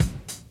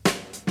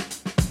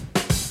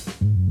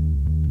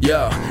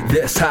Yo,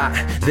 this hot,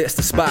 this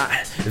the spot.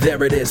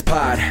 There it is,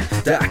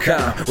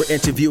 pod.com. We're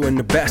interviewing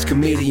the best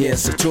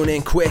comedians, so tune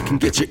in quick and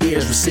get your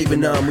ears receiving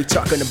them. We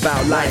talking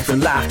about life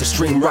and life to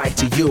stream right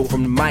to you,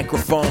 from the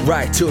microphone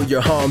right to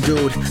your home,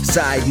 dude.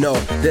 Side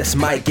note, this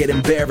might get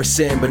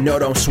embarrassing, but no,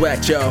 don't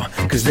sweat, yo,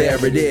 cause there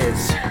it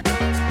is.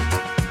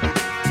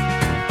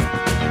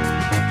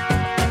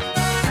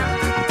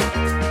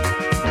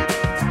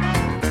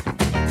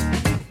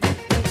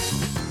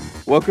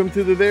 Welcome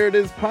to the There It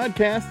Is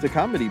podcast, a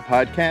comedy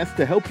podcast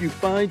to help you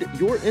find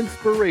your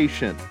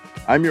inspiration.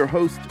 I'm your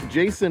host,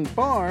 Jason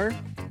Farr.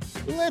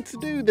 Let's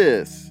do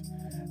this.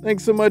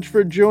 Thanks so much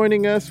for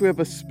joining us. We have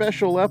a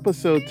special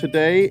episode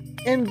today,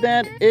 in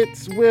that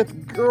it's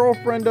with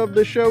girlfriend of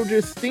the show,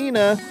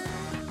 Justina.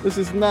 This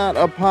is not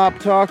a pop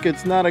talk.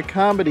 It's not a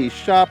comedy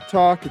shop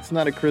talk. It's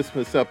not a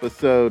Christmas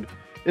episode.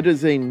 It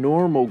is a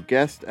normal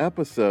guest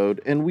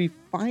episode, and we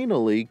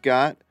finally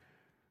got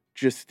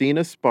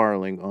Justina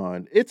Sparling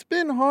on. It's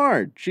been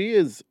hard. She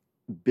is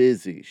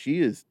busy. She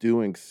is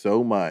doing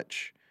so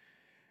much.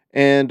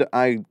 And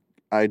I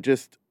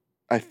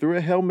threw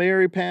a Hail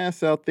Mary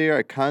pass out there.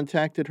 I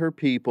contacted her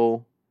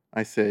people.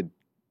 I said,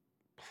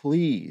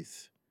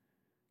 please,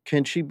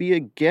 can she be a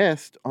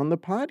guest on the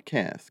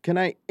podcast? Can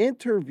I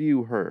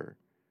interview her?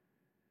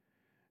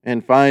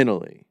 And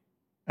finally,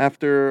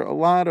 after a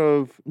lot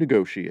of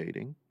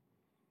negotiating,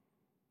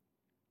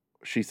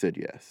 she said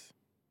yes.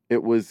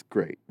 It was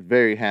great.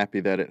 Very happy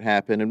that it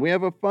happened. And we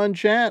have a fun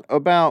chat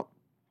about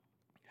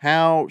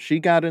how she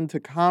got into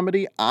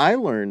comedy. I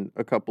learned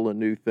a couple of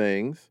new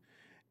things,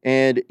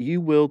 and you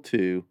will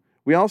too.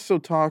 We also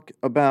talk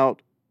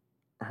about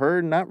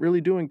her not really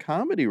doing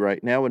comedy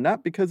right now, and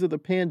not because of the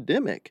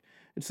pandemic.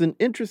 It's an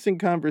interesting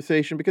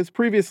conversation because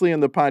previously in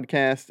the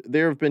podcast,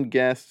 there have been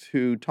guests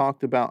who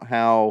talked about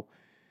how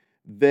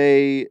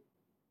they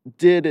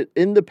did it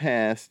in the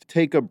past,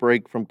 take a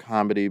break from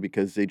comedy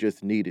because they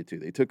just needed to.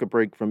 They took a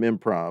break from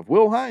improv.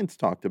 Will Hines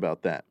talked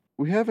about that.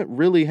 We haven't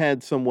really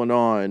had someone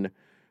on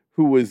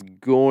who was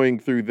going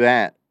through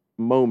that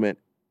moment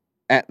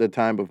at the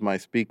time of my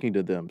speaking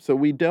to them. So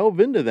we delve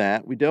into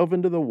that. We delve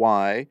into the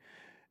why.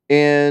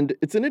 And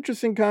it's an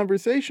interesting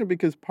conversation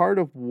because part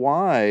of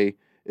why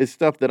is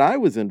stuff that I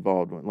was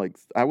involved in. Like,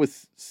 I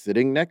was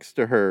sitting next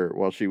to her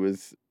while she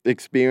was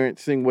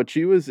experiencing what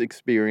she was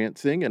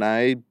experiencing, and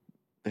I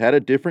had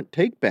a different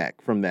take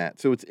back from that.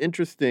 So it's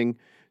interesting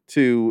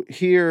to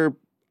hear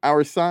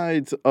our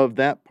sides of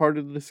that part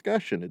of the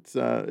discussion. It's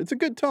a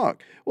good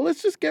talk. Well,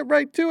 let's just get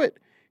right to it.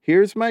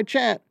 Here's my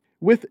chat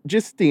with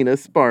Justina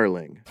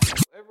Sparling.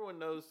 Everyone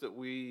knows that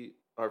we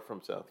are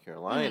from South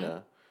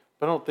Carolina,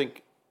 but I don't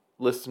think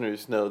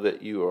listeners know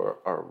that you are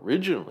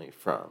originally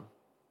from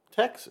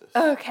Texas.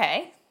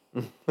 Okay.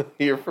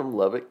 You're from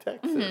Lubbock,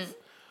 Texas. Mm-hmm.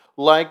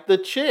 Like the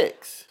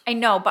Chicks. I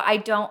know, but I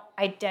don't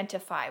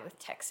identify with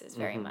Texas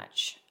very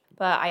much.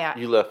 But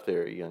you left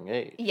there at a young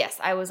age. Yes,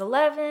 I was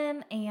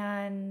 11,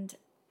 and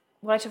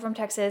what I took from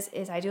Texas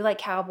is I do like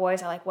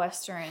cowboys, I like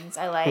westerns,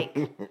 I like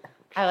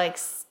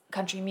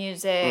country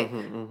music.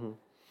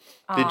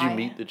 Did you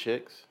meet the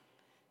Chicks?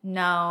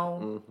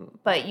 No,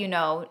 but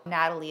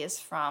Natalie is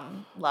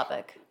from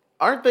Lubbock.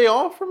 Aren't they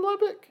all from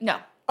Lubbock? No.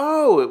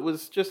 Oh, it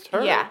was just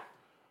her? Yeah.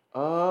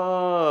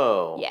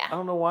 Oh. Yeah. I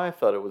don't know why I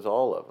thought it was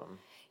all of them.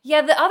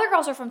 Yeah, the other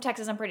girls are from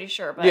Texas, I'm pretty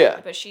sure,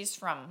 but she's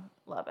from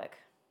Lubbock.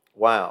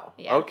 Wow.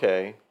 Yeah.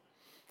 Okay.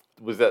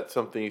 Was that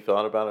something you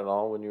thought about at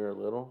all when you were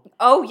little?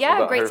 Oh,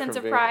 yeah, great sense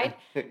of pride.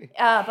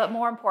 But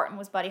more important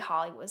was Buddy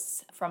Holly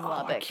was from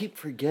Lubbock. I keep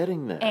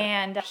forgetting that.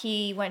 And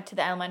he went to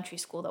the elementary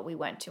school that we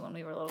went to when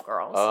we were little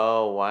girls.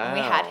 Oh, wow. And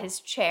we had his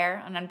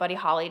chair, and on Buddy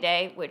Holly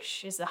Day,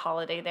 which is the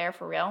holiday there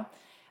for real,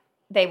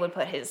 they would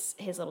put his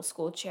little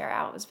school chair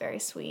out. It was very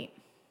sweet.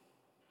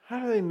 How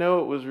do they know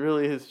it was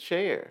really his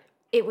chair?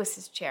 It was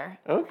his chair.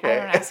 Okay.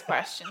 I don't ask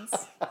questions.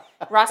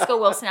 Roscoe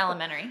Wilson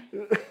Elementary.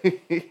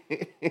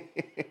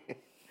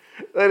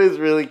 That is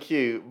really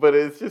cute, but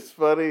it's just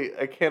funny.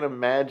 I can't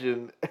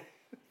imagine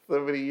so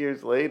many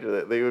years later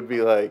that they would be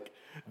like,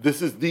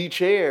 this is the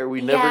chair. We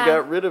never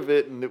got rid of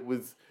it, and it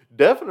was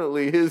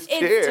definitely his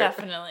chair. It's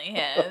definitely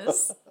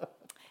his.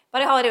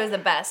 Buddy Holiday was the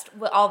best.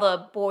 All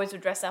the boys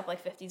would dress up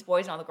like 50s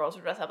boys, and all the girls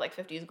would dress up like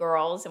 50s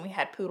girls, and we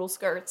had poodle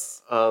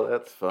skirts. Oh,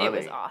 that's funny. It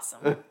was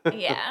awesome.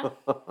 Yeah.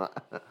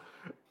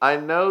 I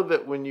know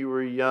that when you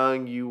were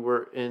young, you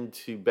were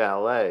into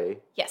ballet.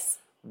 Yes.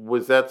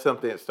 Was that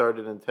something that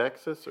started in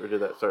Texas, or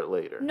did that start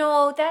later?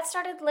 No, that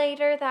started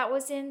later. That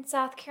was in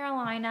South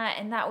Carolina,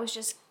 and that was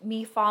just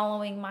me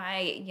following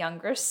my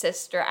younger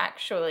sister,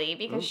 actually,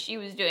 because she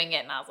was doing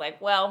it, and I was like,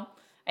 well,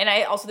 and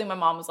I also think my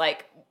mom was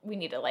like, we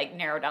need to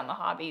narrow down the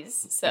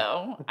hobbies,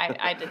 so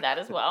I did that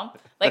as well,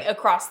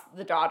 across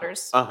the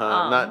daughters.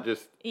 Not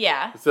just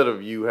instead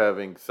of you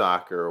having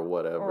soccer or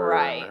whatever,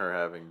 right, and her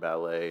having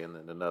ballet, and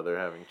then another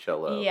having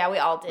cello. Yeah, we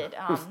all did.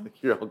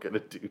 You're all gonna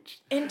do.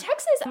 In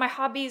Texas, my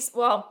hobbies.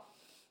 Well,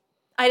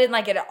 I didn't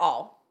like it at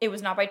all. It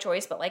was not by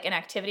choice, but an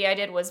activity I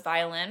did was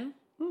violin.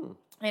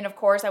 And of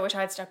course, I wish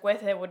I had stuck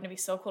with it. Wouldn't it be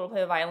so cool to play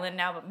the violin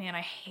now? But man,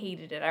 I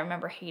hated it. I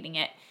remember hating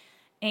it.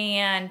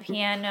 and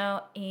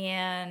piano,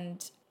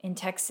 and in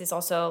Texas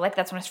also, like,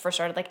 that's when I first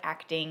started, like,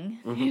 acting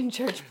in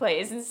church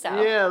plays and stuff.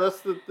 Yeah,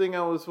 that's the thing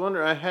I was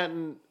wondering.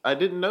 I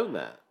didn't know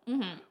that.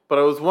 But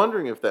I was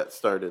wondering if that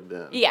started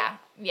then. Yeah.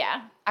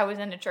 I was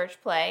in a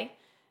church play,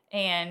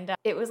 and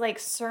it was like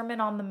Sermon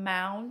on the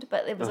Mount,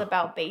 but it was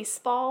about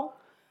baseball.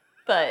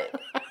 But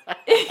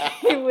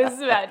it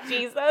was about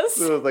Jesus.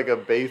 So it was like a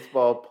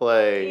baseball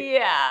play.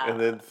 Yeah. And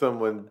then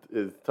someone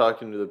is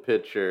talking to the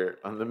pitcher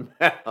on the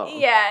mound.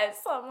 Yeah,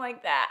 something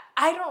like that.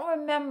 I don't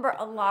remember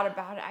a lot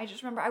about it. I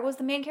just remember I was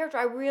the main character.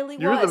 I really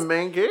was. You were the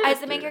main character? I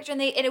was the main character,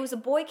 and it was a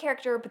boy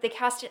character, but they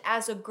cast it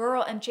as a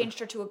girl and changed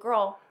her to a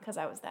girl because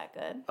I was that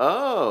good.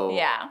 Oh.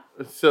 Yeah.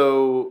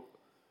 So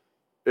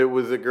it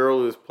was a girl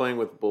who was playing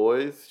with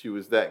boys? She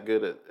was that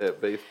good at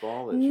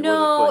baseball that she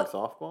wasn't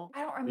playing softball?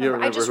 I don't You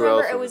remember. I just who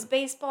remember else it was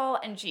baseball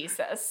and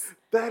Jesus.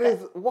 That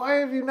is, why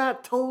have you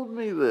not told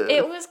me this?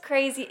 It was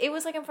crazy. It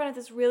was like in front of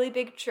this really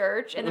big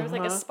church, and there was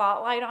like a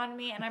spotlight on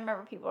me, and I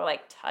remember people were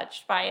like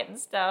touched by it and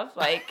stuff.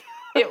 Like,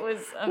 it was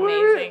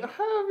amazing.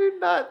 How have you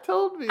not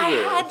told me this? I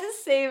had to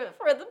save it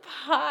for the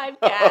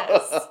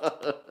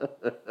podcast.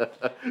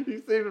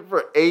 You saved it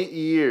for 8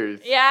 years.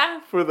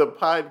 Yeah. For the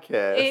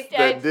podcast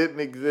that didn't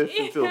exist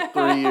until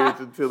 3 years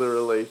into the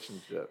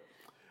relationship.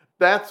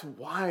 That's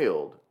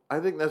wild. I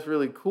think that's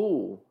really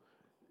cool.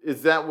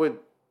 Is that where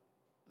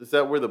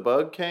the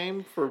bug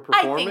came for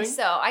performing?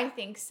 I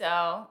think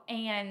so.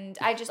 And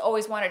I just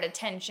always wanted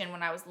attention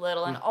when I was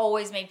little and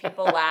always made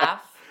people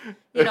laugh.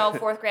 You know,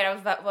 4th grade, I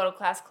was voted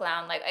class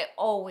clown. Like, I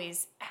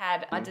always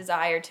had a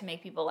desire to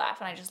make people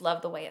laugh, and I just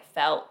loved the way it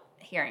felt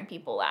hearing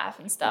people laugh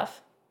and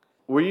stuff.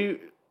 Were you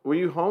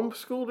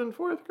homeschooled in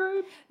 4th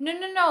grade?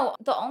 No.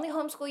 The only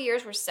homeschool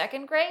years were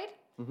 2nd grade,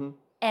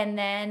 and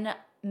then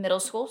middle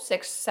school,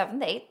 6th,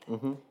 7th,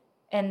 8th,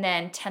 and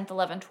then 10th,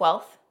 11th,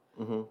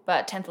 12th.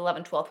 But 10th,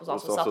 11th, 12th was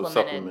also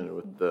supplemented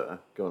with the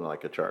going to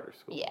like a charter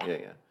school.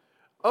 Yeah.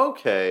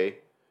 Okay,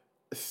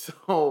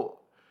 so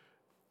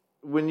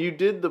when you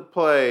did the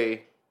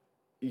play,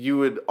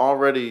 you had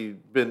already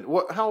been.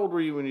 How old were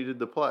you when you did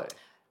the play?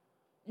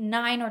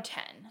 9 or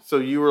 10. So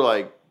you were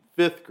like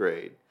 5th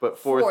grade,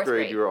 but 4th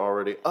grade you were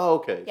already. Oh,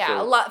 okay. Yeah,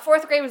 so, a lot.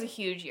 4th grade was a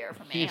huge year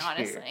for me,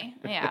 honestly.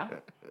 Yeah.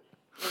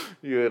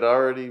 You had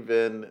already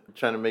been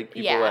trying to make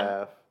people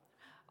laugh.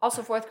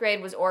 Also, 4th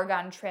grade was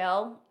Oregon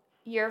Trail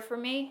year for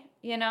me,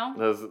 you know?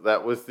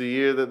 That was the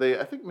year that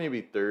I think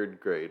maybe 3rd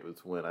grade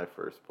was when I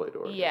first played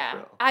Oregon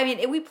Trail. I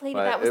mean, we played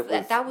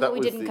it. That was what we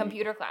did in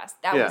computer class.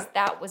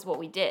 That was what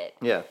we did.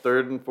 Yeah,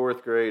 3rd and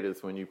 4th grade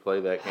is when you play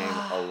that game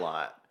a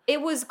lot.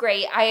 It was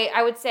great.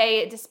 I would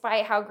say,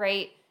 despite how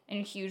great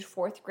and huge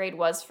 4th grade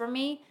was for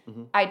me,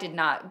 I did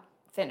not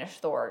finish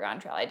the Oregon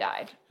Trail. I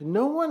died.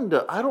 No one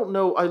I don't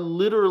know. I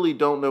literally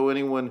don't know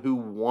anyone who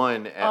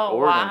won at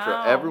Oregon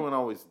Trail. Everyone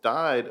always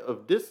died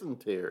of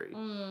dysentery.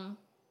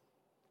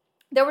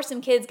 There were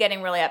some kids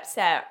getting really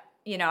upset,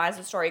 you know, as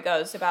the story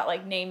goes, about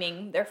like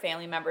naming their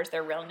family members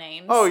their real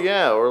names. Oh,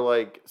 yeah. Or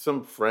like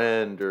some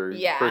friend or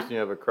person you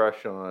have a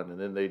crush on, and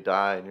then they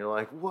die, and you're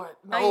like, what?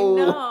 No. I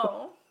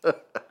know.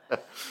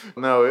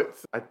 No,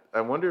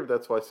 I wonder if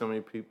that's why so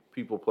many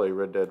people play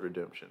Red Dead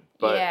Redemption.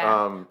 But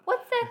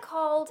what's that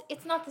called?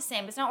 It's not the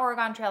same. It's not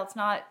Oregon Trail. It's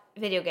not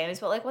video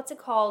games. But like, what's it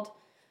called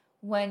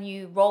when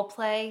you role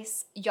play?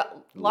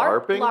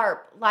 LARPing? LARP,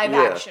 live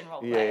action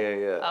role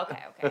play. Yeah.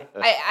 Okay.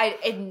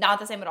 It's not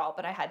the same at all.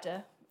 But I had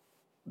to.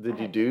 Did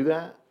you do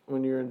that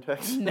when you were in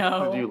Texas?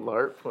 No. Did you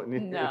LARP when you?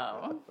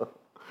 No.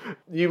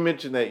 You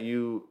mentioned that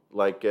you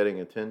like getting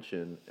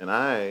attention, and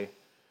I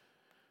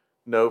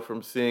know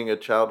from seeing a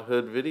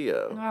childhood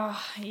video.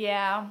 Oh,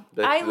 yeah.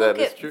 I look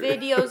at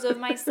videos of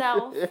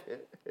myself,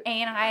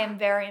 and I am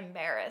very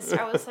embarrassed.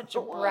 I was such a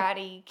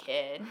bratty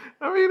kid.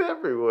 I mean,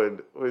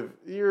 everyone was.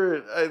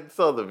 I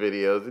saw the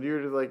videos, and you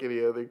were just like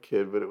any other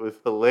kid, but it was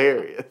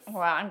hilarious.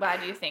 Well, I'm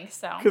glad you think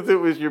so. Because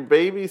it was your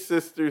baby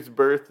sister's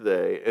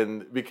birthday,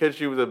 and because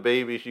she was a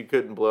baby, she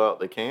couldn't blow out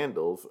the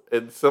candles,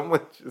 and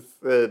someone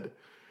just said,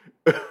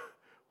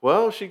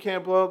 well, she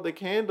can't blow out the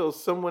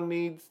candles. Someone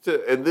needs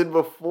to. And then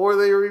before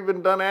they were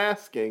even done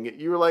asking,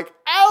 you were like,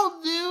 I'll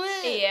do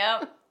it.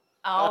 Yep.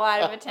 All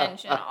out of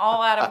attention.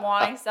 All out of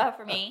wanting stuff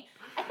for me.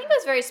 I think I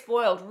was very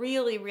spoiled.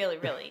 Really, really,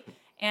 really.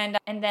 And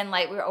then,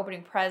 like, we were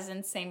opening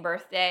presents, same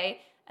birthday.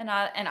 And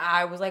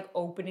I was, like,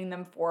 opening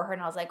them for her.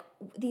 And I was like,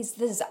 this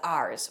is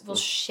ours. We'll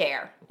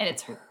share. And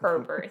it's her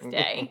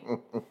birthday.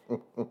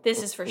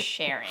 This is for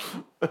sharing.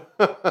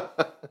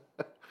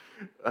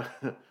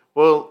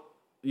 Well,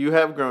 you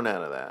have grown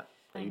out of that.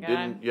 Thank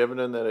God. You haven't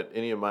done that at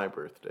any of my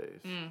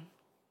birthdays.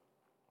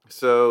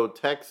 So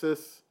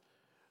Texas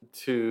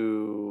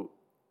to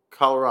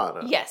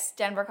Colorado. Yes,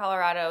 Denver,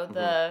 Colorado,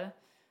 the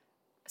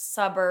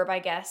suburb, I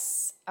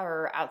guess,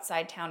 or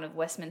outside town of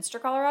Westminster,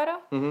 Colorado.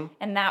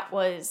 And that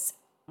was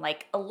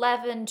like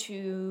 11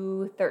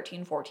 to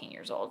 13, 14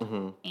 years old.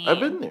 I've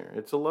been there.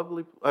 It's a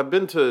lovely. I've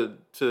been to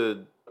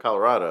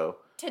Colorado.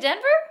 To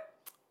Denver?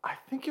 I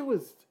think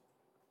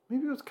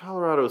maybe it was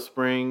Colorado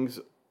Springs.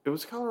 It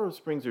was Colorado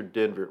Springs or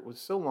Denver. It was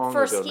so long ago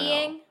now. For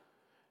skiing?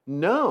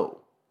 No.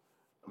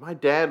 my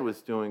dad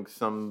was doing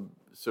some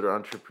sort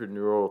of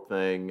entrepreneurial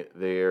thing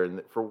there,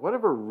 and for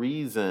whatever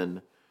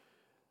reason,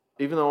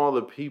 even though all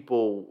the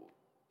people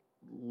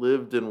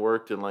lived and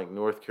worked in like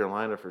North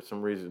Carolina, for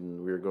some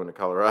reason we were going to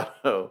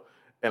Colorado,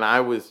 and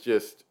I was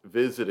just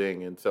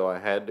visiting, and so I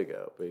had to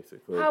go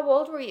basically. How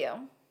old were you?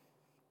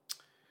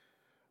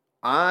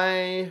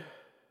 I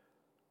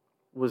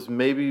was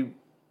maybe,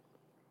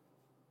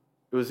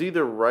 it was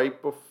either right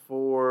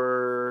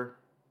before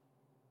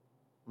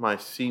my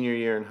senior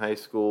year in high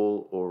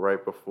school or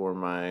right before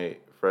my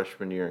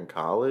freshman year in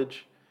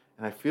college.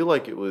 And I feel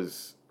like it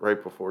was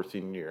right before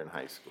senior year in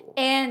high school.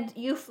 And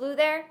you flew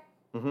there?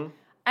 Mm-hmm.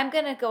 I'm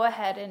going to go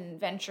ahead and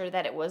venture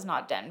that it was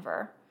not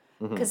Denver.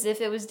 Because if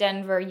it was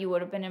Denver, you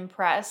would have been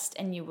impressed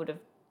and you would have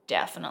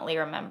definitely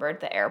remembered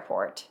the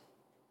airport.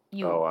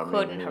 You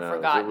couldn't have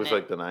forgotten it. It was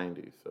like the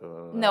 90s. So I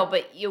don't No, know.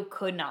 but you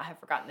could not have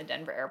forgotten the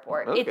Denver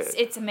airport. Okay.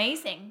 It's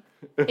amazing.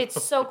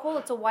 It's so cool.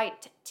 It's a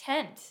white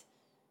tent.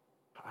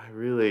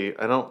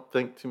 I don't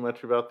think too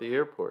much about the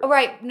airport. Oh,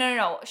 right.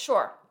 No.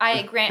 Sure.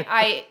 I grant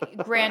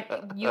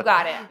you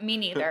got it. Me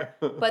neither.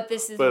 But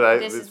this is still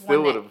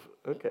one would that, have.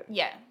 Okay.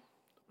 yeah.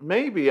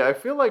 Maybe. I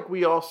feel like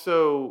we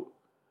also,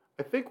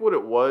 I think what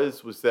it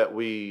was that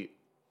we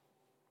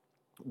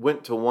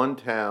went to one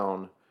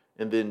town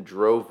and then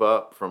drove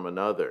up from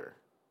another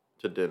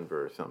to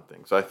Denver or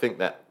something. So I think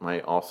that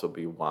might also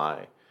be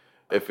why,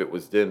 if it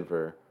was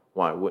Denver,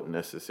 why I wouldn't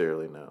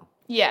necessarily know.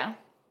 Yeah.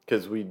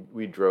 Because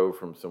we drove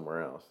from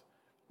somewhere else,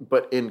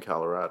 but in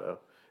Colorado.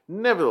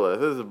 Nevertheless,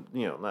 this is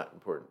not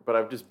important. But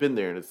I've just been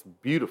there and it's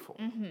beautiful.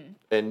 Mm-hmm.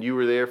 And you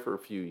were there for a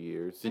few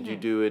years. Did you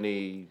do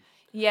any?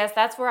 Yes,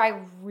 that's where I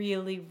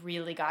really,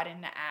 really got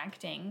into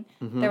acting.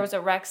 Mm-hmm. There was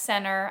a rec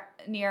center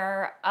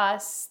near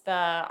us, the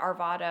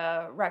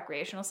Arvada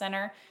Recreational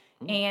Center,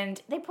 and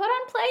they put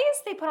on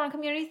plays. They put on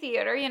community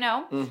theater,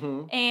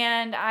 Mm-hmm.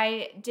 And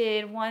I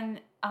did one.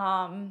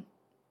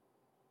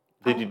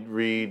 Did you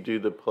redo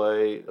the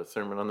play, A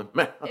Sermon on the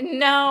Mount?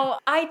 No,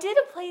 I did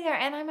a play there,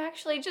 and I'm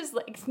actually just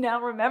like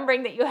now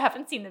remembering that you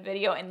haven't seen the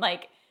video, and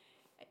like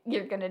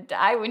you're gonna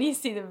die when you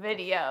see the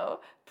video.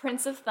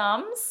 Prince of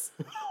Thumbs.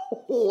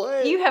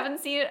 What? You haven't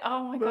seen it?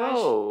 Oh my gosh.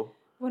 No.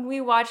 When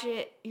we watch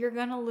it, you're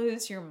gonna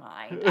lose your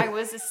mind. I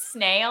was a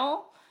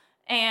snail,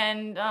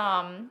 and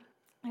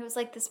it was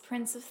like this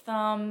Prince of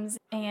Thumbs,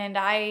 and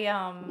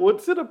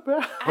What's it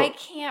about? I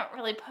can't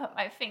really put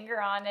my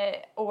finger on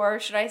it, or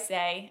should I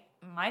say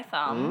my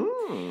thumb.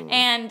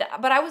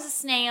 But I was a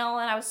snail,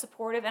 and I was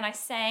supportive, and I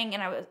sang,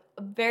 and I was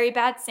a very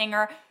bad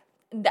singer.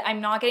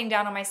 I'm not getting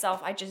down on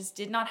myself. I just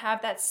did not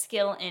have that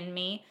skill in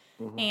me.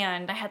 Mm-hmm.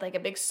 And I had like a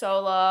big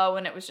solo,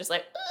 and it was just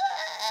like,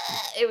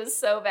 it was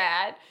so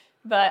bad.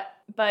 But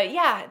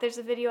yeah, there's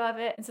a video of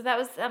it. And so that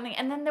was something.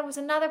 And then there was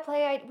another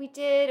play we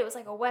did. It was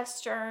like a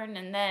Western.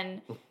 And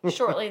then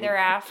shortly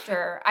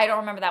thereafter, I don't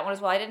remember that one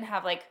as well. I didn't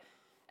have like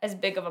as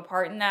big of a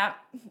part in that.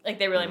 Like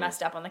they really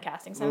messed up on the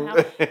casting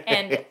somehow.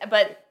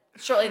 But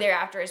shortly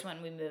thereafter is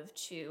when we moved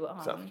to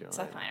South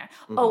Carolina.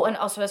 Mm-hmm. Oh, and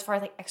also as far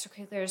as like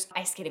extracurriculars,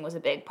 ice skating was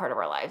a big part of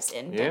our lives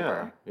in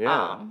Denver.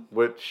 Yeah.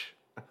 Which,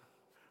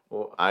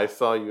 well, I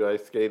saw you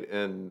ice skate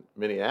in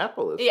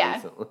Minneapolis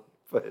recently,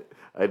 but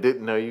I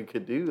didn't know you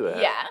could do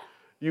that. Yeah.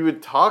 You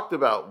had talked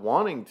about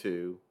wanting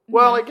to.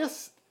 Well, I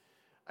guess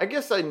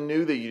I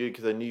knew that you did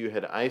because I knew you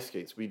had ice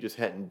skates. We just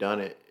hadn't done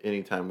it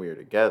anytime we were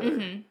together.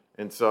 Mm-hmm.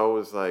 And so I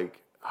was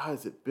like,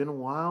 has it been a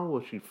while?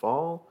 Will she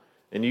fall?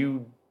 And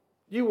you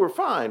were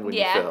fine when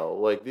you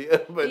fell.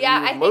 But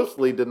you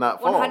mostly did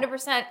not fall.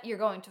 100% you're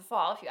going to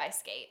fall if you ice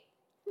skate.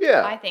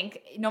 Yeah. I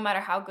think no matter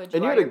how good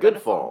you are, had a good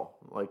fall.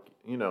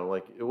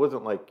 It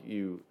wasn't like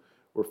you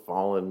were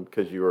falling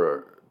because you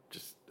were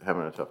just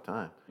having a tough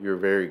time. You were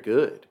very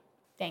good.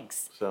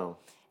 Thanks. So.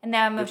 And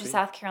then I moved to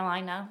South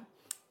Carolina.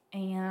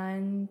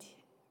 And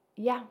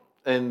yeah.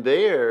 And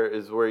there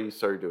is where you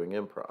started doing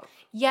improv.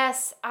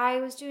 Yes,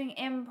 I was doing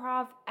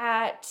improv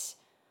at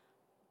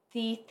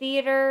the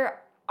theater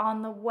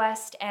on the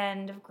west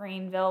end of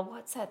Greenville.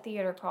 What's that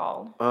theater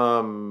called?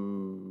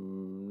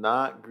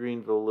 Not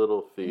Greenville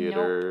Little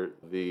Theater,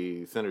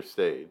 the Center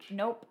Stage.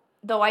 Nope.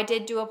 Though I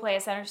did do a play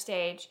at Center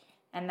Stage,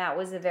 and that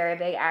was a very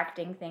big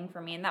acting thing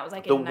for me, and that was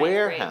like in ninth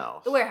Warehouse.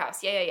 Grade. The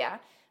Warehouse, yeah.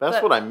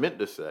 That's what I meant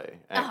to say,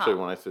 actually,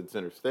 when I said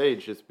Center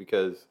Stage, just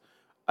because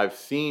I've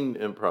seen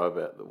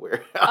improv at the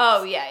Warehouse.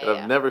 Oh, yeah.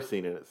 I've never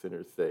seen it at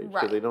Center Stage,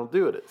 because they don't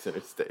do it at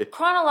Center Stage.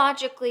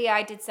 Chronologically,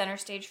 I did Center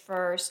Stage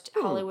first,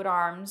 Hollywood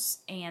Arms,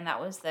 and that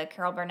was the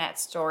Carol Burnett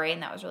story,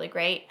 and that was really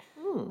great.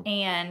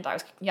 And I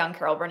was young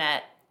Carol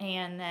Burnett,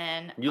 and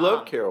then... You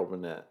love Carol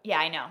Burnett. Yeah,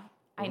 I know.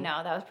 I know.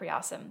 That was pretty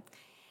awesome.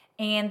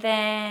 And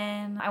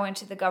then I went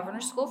to the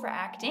Governor's School for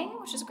Acting,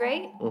 which is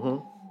great.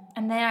 Mm-hmm.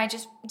 And then I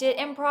just did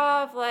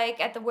improv, like,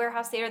 at the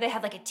Warehouse Theater. They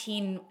had, like, a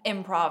teen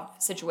improv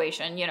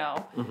situation,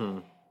 Mm-hmm.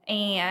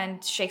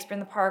 And Shakespeare in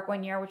the Park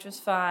one year, which was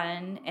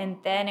fun. And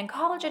then in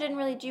college, I didn't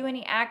really do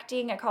any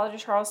acting at College of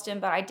Charleston,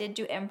 but I did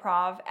do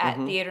improv at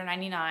Theater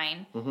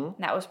 99. Mm-hmm. And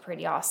that was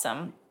pretty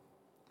awesome.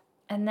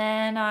 And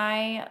then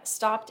I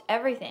stopped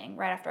everything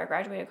right after I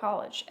graduated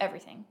college.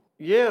 Everything.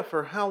 Yeah,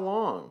 for how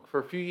long? For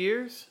a few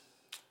years?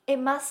 It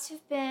must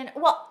have been,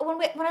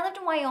 when I lived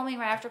in Wyoming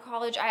right after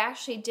college, I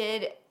actually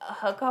did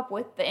hook up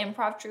with the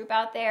improv troupe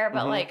out there,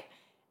 but like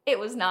it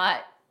was not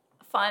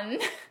fun.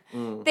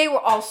 They were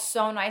all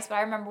so nice, but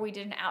I remember we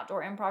did an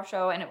outdoor improv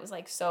show and it was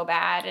like so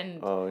bad,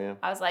 and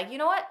I was like, you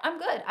know what, I'm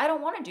good. I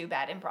don't want to do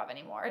bad improv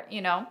anymore,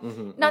 you know.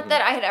 Not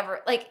that I had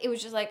ever, like, it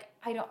was just like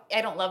I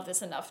don't love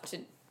this enough to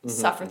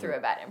suffer through a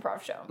bad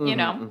improv show, you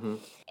know.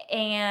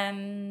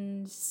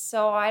 And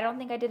so I don't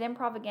think I did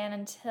improv again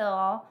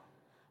until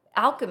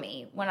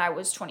Alchemy when I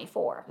was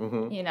 24,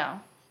 you know.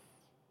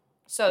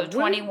 So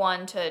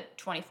 21 to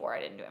 24, I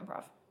didn't do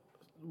improv.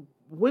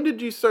 When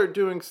did you start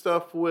doing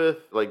stuff with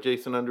like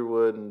Jason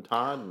Underwood and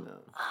Todd?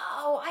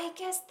 Oh, I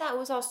guess that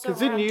was also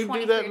because around didn't you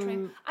 23 do that? or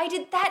 20. I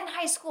did that in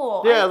high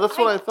school. Yeah, that's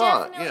what I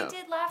thought. I definitely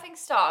Yeah. did Laughing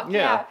Stock.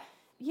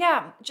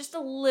 Yeah, just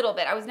a little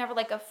bit. I was never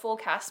like a full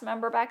cast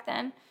member back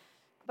then,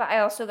 but I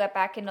also got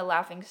back into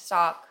Laughing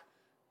Stock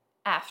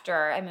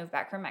after I moved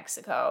back from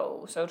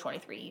Mexico. So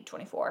 23,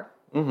 24.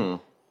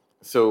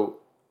 So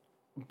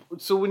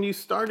when you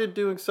started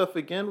doing stuff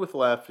again with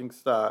Laughing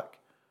Stock,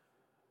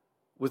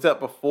 was that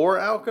before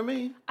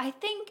Alchemy? I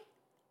think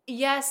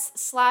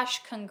yes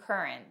 /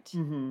 concurrent.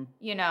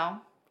 You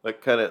know?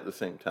 Like kind of at the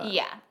same time?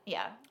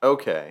 Yeah.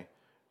 Okay.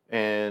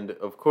 And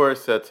of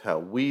course, that's how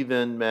we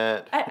then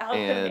met. At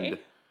Alchemy. And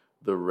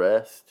the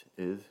rest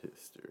is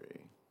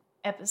history.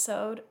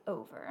 Episode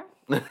over.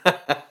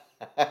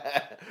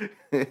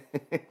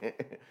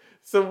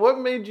 So what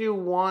made you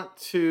want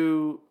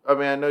to, I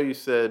mean, I know you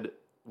said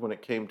when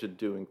it came to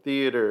doing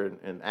theater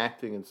and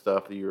acting and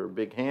stuff that you were a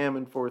big ham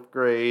in 4th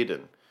grade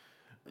and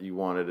you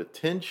wanted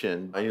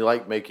attention and you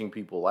like making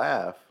people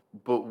laugh,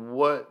 but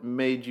what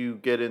made you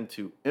get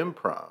into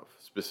improv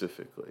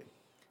specifically?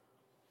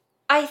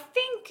 I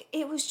think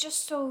it was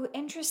just so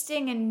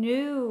interesting and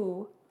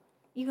new,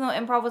 even though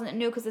improv wasn't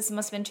new because this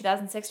must have been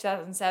 2006,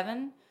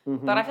 2007.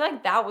 But I feel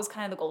like that was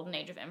kind of the golden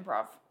age of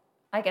improv.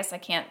 I guess I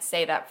can't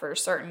say that for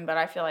certain, but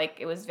I feel like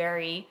it was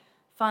very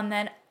fun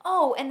then.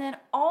 Oh, and then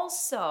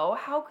also,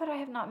 how could I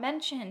have not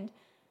mentioned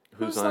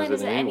Whose Line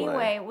Is It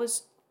Anyway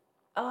was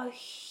a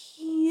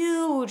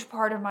huge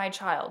part of my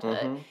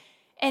childhood.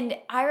 And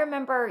I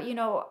remember, you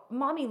know,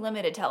 Mommy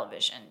limited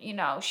television. You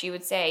know, she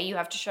would say, you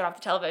have to shut off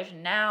the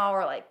television now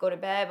or like go to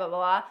bed, blah, blah,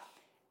 blah.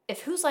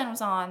 If Whose Line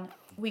was on,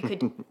 we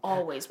could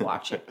always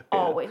watch it.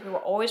 Always. We were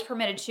always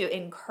permitted to,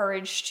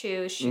 encouraged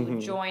to. She would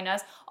join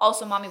us.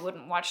 Also, Mommy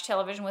wouldn't watch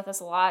television with us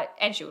a lot,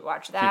 and she would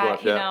watch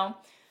that, you know.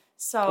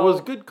 So well, it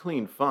was good,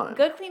 clean fun.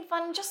 Good, clean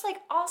fun. Just like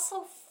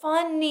also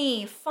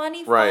funny.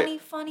 Right.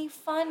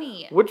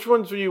 Funny. Which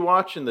ones were you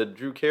watching? The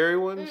Drew Carey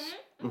ones?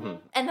 And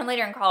then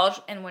later in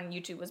college, and when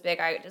YouTube was big,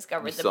 I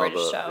discovered the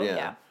British show.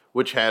 Yeah.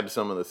 Which had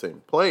some of the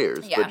same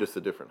players, but just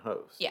a different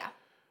host. Yeah.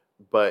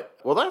 But,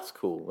 well, that's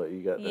cool that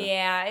you got that.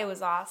 Yeah, it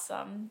was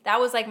awesome.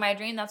 That was like my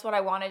dream. That's what I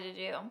wanted to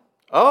do.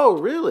 Oh,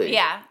 really?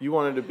 Yeah. You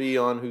wanted to be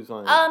on Whose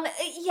Line?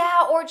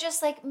 Yeah, or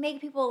just like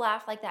make people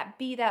laugh like that.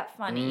 Be that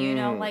funny, you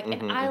know? Like,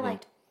 and I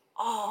liked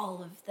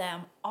all of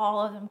them.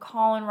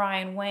 Colin,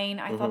 Ryan, Wayne.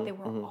 I thought they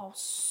were all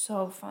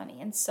so funny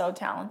and so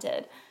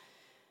talented.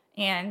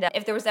 And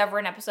if there was ever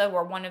an episode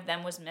where one of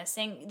them was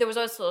missing, there was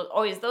also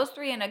always those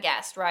three and a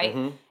guest, right?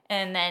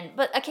 And then,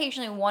 but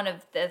occasionally one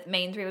of the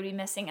main three would be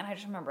missing, and I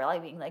just remember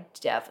like being like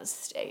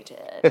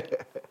devastated.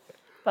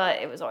 But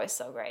it was always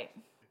so great.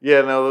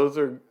 Yeah, no,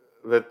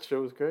 that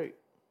show was great.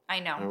 I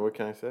know. And what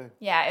can I say?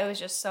 Yeah, it was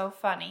just so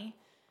funny.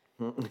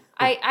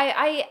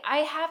 I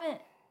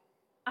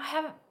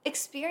haven't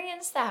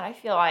experienced that. I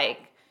feel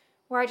like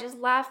where I just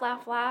laugh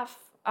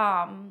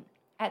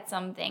at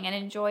something and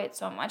enjoy it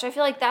so much. I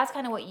feel like that's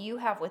kind of what you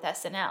have with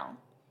SNL.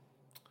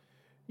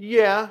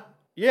 Yeah,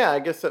 I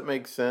guess that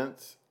makes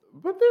sense.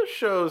 But there's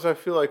shows I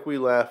feel like we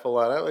laugh a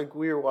lot. Like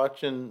we were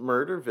watching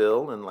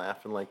Murderville and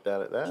laughing like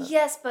that at that.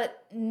 Yes,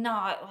 but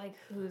not like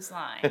Whose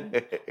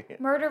Line.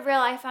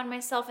 Murderville, I found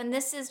myself, and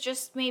this is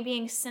just me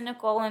being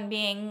cynical and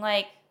being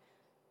like,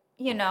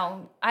 you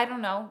know, I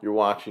don't know. You're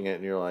watching it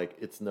and you're like,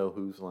 it's no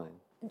Whose Line.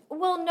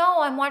 Well,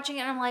 no, I'm watching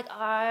it and I'm like,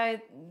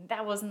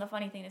 that wasn't the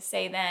funny thing to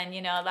say then,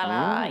 you know,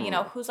 you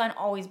know, Whose Line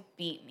always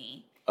beat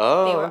me.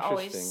 Oh, they were interesting.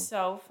 always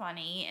so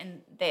funny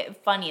and the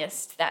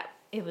funniest that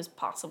it was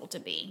possible to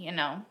be, you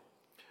know,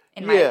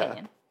 in my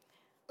opinion.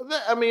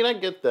 I mean, I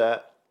get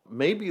that.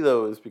 Maybe,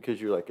 though, it's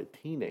because you're like a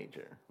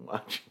teenager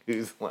watching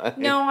Whose Line.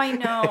 No, I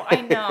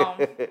know.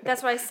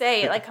 That's what I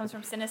say. It like comes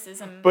from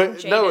cynicism.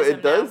 But no,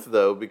 it does,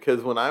 though,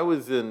 because when I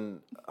was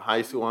in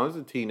high school, when I was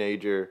a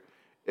teenager,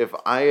 if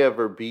I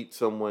ever beat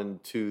someone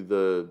to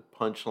the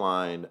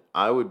punchline,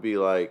 I would be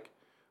like,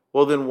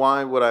 well, then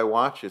why would I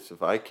watch this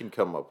if I can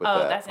come up with that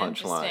punchline? Oh, that's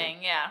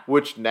interesting, yeah.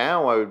 Which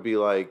now I would be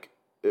like,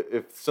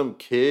 if some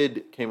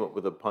kid came up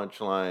with a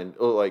punchline,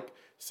 or like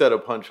said a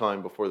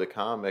punchline before the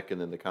comic, and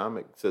then the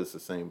comic says the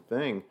same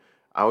thing,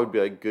 I would be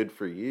like, good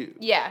for you.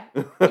 Yeah,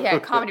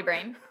 comedy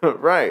brain.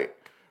 Right.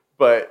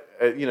 But,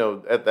 you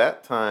know, at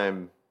that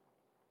time,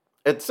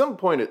 at some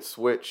point it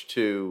switched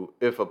to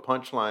if a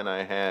punchline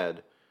I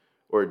had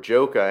or a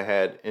joke I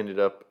had ended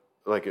up,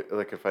 like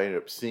if I ended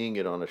up seeing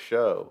it on a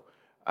show,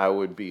 I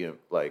would be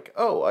like,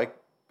 oh,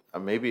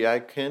 maybe I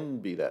can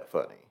be that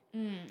funny.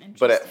 Interesting.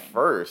 But at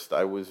first,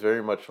 I was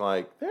very much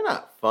like, they're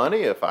not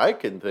funny if I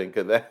can think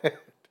of that.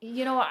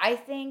 You know what? I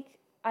think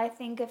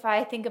if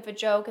I think of a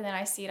joke and then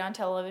I see it on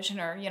television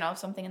or,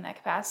 something in that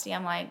capacity,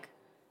 I'm like,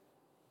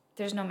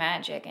 there's no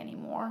magic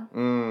anymore.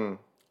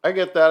 I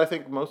get that. I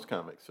think most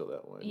comics feel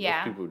that way. Yeah.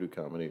 Most people who do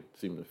comedy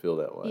seem to feel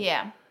that way.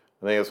 Yeah.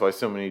 I think that's why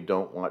so many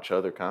don't watch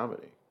other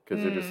comedy.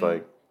 Because they're just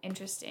like...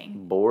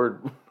 Interesting. Bored.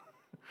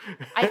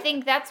 I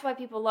think that's why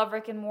people love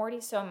Rick and Morty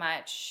so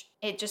much.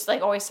 It just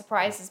like always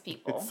surprises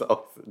people. It's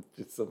also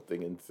just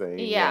something insane.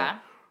 Yeah.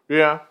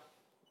 Yeah.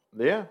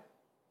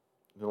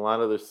 And a lot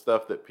of the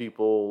stuff that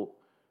people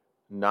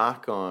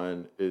knock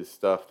on is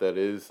stuff that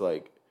is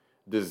like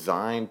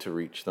designed to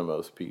reach the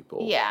most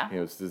people. Yeah.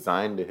 It's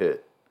designed to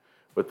hit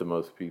with the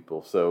most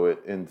people. So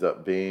it ends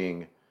up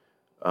being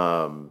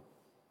something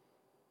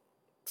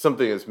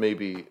that's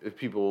maybe if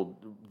people,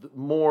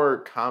 more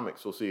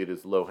comics will see it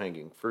as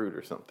low-hanging fruit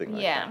or something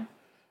like that.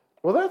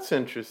 Well, that's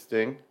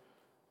interesting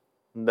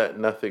that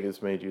nothing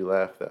has made you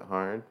laugh that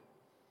hard.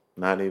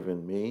 Not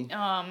even me.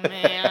 Oh,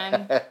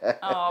 man.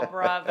 Oh,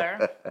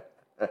 brother.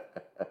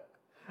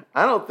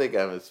 I don't think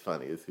I'm as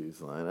funny as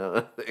Whose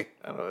Line.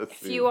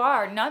 If you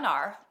are, none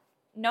are.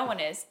 No one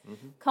is.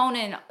 Mm-hmm.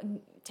 Conan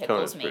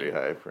tickles Conan's me. pretty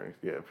high.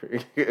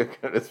 Pretty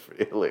good. Conan's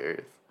pretty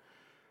hilarious.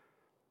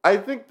 I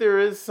think there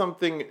is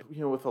something,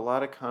 with a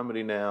lot of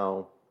comedy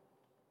now,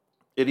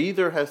 it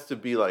either has to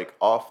be like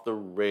off the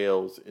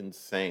rails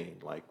insane,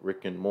 like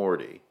Rick and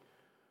Morty,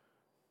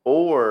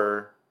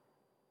 or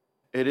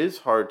it is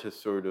hard to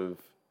sort of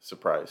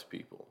surprise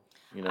people.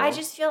 I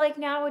just feel like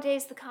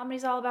nowadays the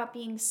comedy's all about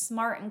being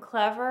smart and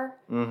clever.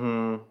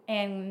 Mm-hmm.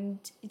 And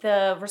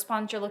the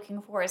response you're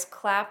looking for is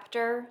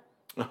clapter.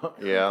 Yeah,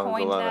 there's a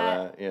lot of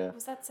that. Yeah.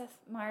 Was that Seth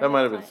Meyers? That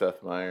might have been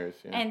Seth Meyers.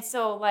 Yeah. And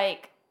so,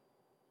 like,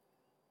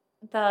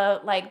 the,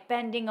 like,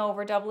 bending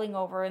over, doubling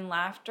over in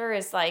laughter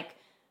is, like,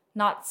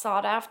 not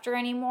sought after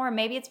anymore.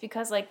 Maybe it's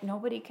because, like,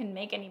 nobody can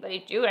make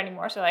anybody do it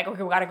anymore. So, like,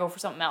 okay, we got to go for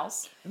something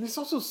else. And there's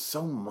also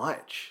so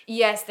much.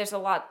 Yes, there's a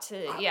lot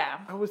to,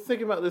 I was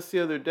thinking about this the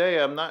other day.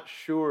 I'm not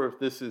sure if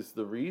this is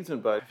the reason,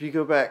 but if you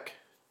go back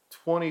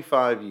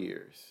 25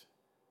 years,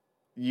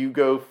 you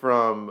go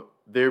from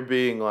there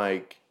being,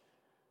 like,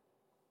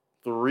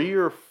 3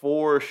 or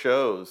 4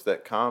 shows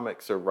that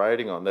comics are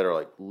writing on that are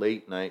like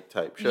late night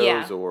type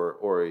shows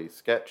or a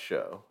sketch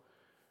show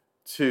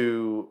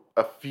to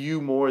a few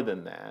more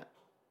than that.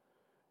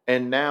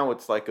 And now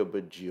it's like a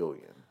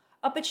bajillion.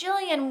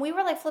 We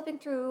were like flipping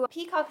through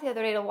Peacock the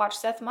other day to watch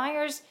Seth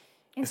Meyers.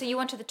 And so you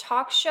went to the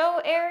talk show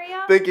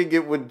area. Thinking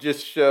it would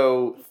just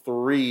show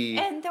 3.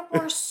 And there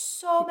were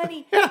so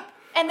many. Yeah.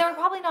 And they're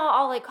probably not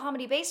all like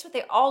comedy based, but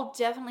they all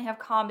definitely have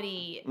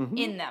comedy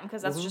in them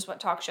because that's just what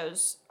talk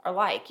shows are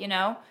like,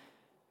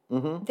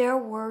 Mm-hmm. There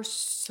were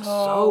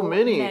so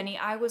many.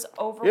 I was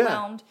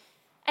overwhelmed. Yeah.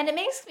 And it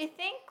makes me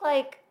think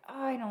like,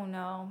 I don't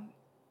know.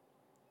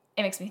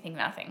 It makes me think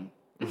nothing.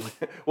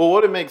 Well,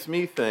 what it makes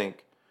me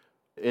think,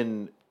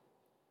 in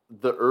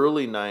the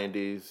early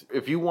 90s,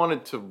 if you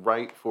wanted to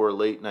write for a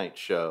late night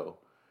show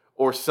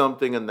or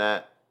something in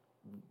that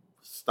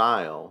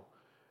style,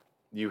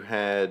 you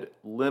had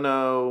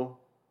Leno,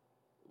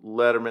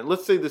 Letterman.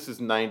 Let's say this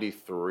is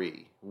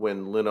 93,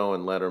 when Leno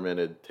and Letterman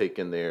had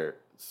taken their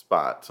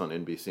spots on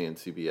NBC and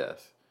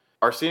CBS.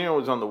 Arsenio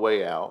was on the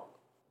way out.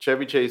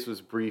 Chevy Chase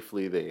was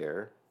briefly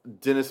there.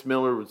 Dennis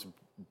Miller was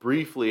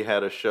briefly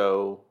had a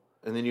show.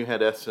 And then you had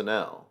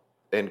SNL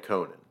and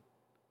Conan.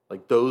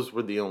 Like, those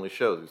were the only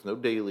shows. There's no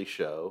Daily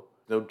Show.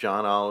 No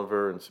John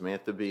Oliver and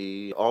Samantha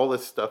Bee. All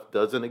this stuff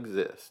doesn't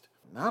exist.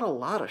 Not a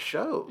lot of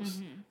shows.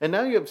 Mm-hmm. And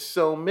now you have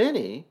so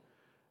many.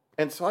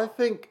 And so I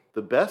think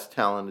the best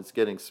talent is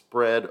getting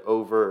spread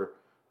over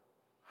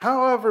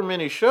however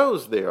many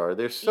shows there are.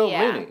 There's so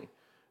many.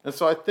 And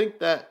so I think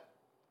that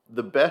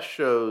the best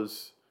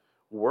shows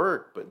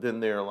work, but then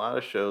there are a lot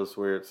of shows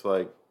where it's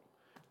like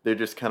they're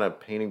just kind of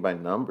painting by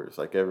numbers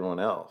like everyone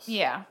else.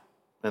 Yeah.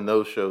 And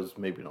those shows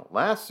maybe don't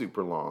last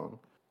super long,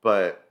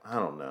 but I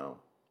don't know.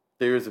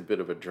 There is a bit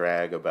of a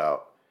drag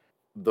about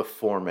the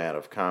format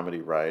of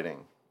comedy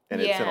writing, and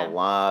it's in a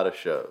lot of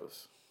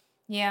shows.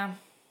 Yeah.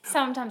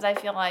 Sometimes I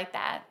feel like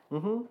that.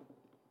 Mm-hmm.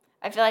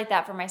 I feel like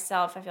that for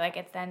myself. I feel like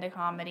it's the end of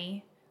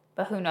comedy,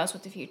 but who knows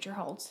what the future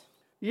holds.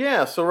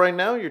 Yeah, so right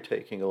now you're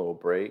taking a little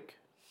break.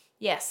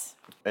 Yes.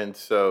 And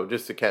so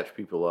just to catch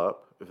people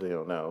up, if they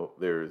don't know,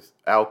 there's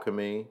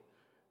Alchemy.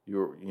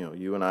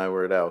 You and I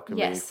were at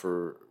Alchemy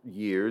for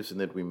years, and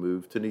then we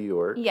moved to New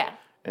York. Yeah.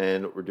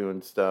 And we're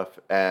doing stuff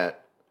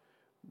at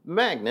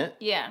Magnet.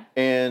 Yeah.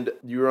 And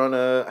you were on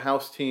a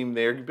house team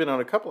there. You've been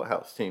on a couple of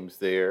house teams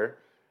there.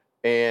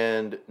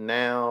 And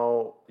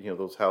now,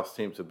 those house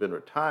teams have been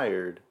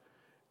retired.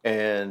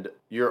 And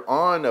you're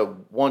on a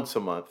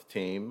once-a-month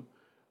team.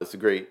 It's a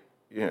great,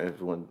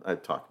 everyone I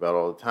talk about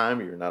all the time.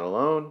 You're not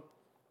alone.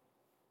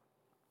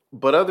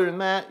 But other than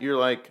that, you're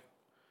like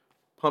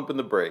pumping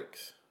the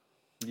brakes.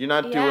 You're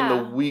not doing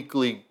the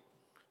weekly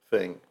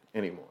thing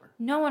anymore.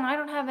 No, and I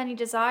don't have any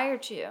desire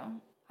to.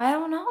 I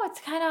don't know.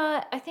 It's kind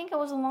of, I think it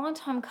was a long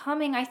time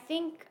coming. I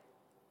think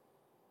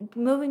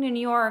moving to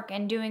New York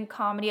and doing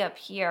comedy up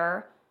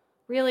here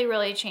really,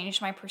 really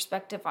changed my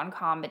perspective on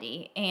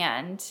comedy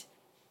and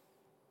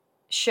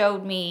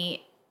showed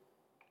me,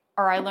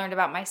 or I learned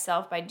about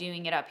myself by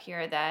doing it up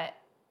here, that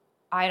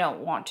I don't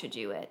want to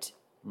do it.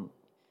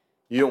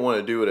 You don't want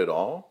to do it at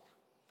all?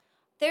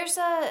 There's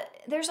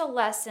a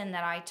lesson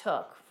that I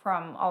took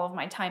from all of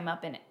my time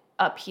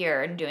up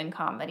here and doing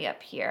comedy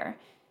up here.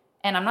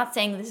 And I'm not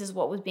saying this is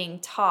what was being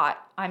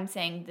taught. I'm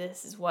saying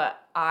this is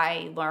what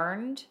I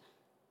learned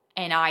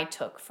and I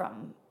took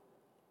from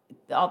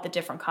all the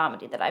different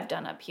comedy that I've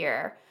done up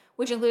here,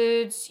 which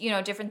includes,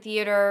 different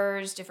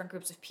theaters, different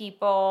groups of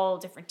people,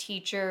 different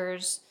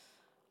teachers,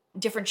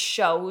 different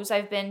shows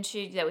I've been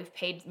to that we've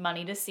paid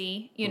money to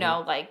see,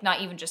 like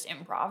not even just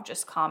improv,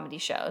 just comedy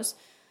shows,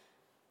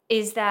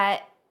 is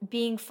that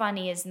being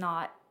funny is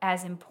not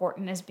as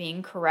important as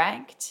being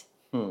correct.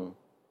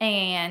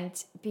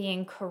 And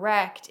being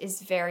correct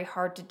is very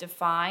hard to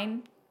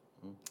define.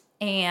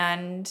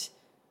 And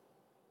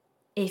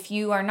if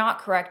you are not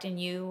correct and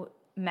you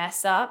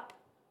mess up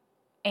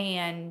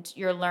and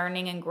you're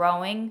learning and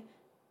growing,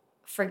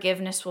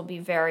 forgiveness will be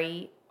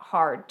very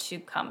hard to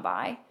come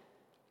by.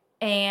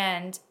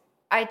 And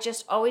I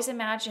just always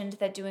imagined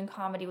that doing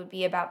comedy would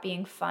be about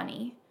being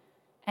funny.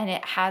 And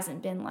it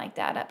hasn't been like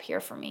that up here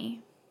for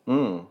me.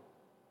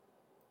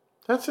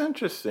 That's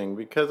interesting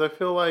because I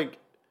feel like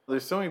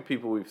there's so many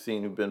people we've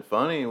seen who've been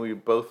funny and we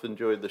both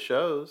enjoyed the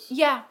shows.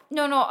 Yeah.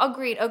 No,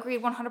 agreed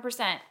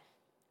 100%.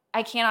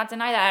 I cannot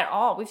deny that at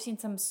all. We've seen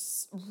some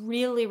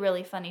really,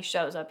 really funny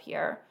shows up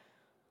here.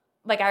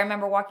 Like, I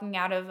remember walking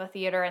out of a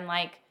theater and,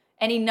 like,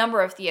 any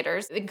number of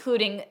theaters,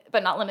 including,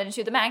 but not limited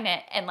to, the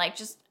Magnet, and, like,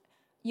 just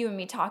you and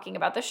me talking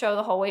about the show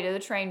the whole way to the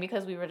train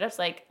because we were just,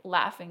 like,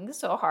 laughing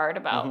so hard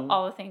about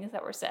all the things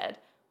that were said.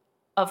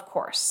 Of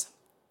course.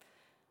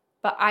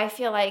 But I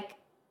feel like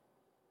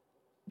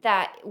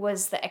that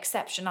was the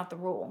exception, not the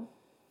rule.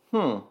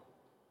 I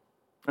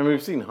mean,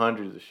 we've seen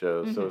hundreds of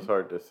shows, so it's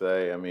hard to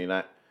say. I mean,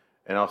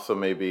 and also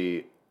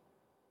maybe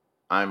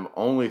I'm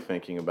only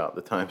thinking about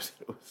the times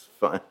it was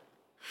fun.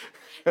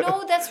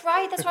 No, that's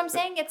right. That's what I'm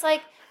saying. It's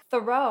like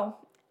Thoreau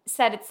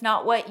said, it's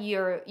not what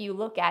you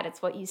look at,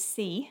 it's what you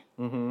see.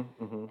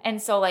 And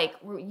so, like,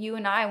 you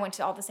and I went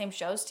to all the same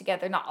shows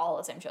together. Not all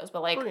the same shows,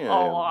 but, like, a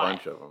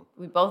bunch of them.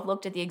 We both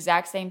looked at the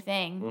exact same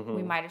thing.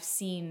 We might have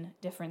seen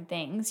different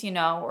things,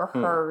 or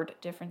heard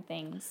different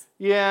things.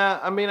 Yeah,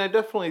 I mean, I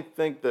definitely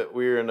think that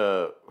we're in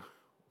a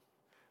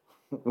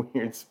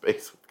weird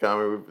space with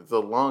comedy. It's a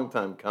long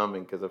time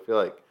coming because I feel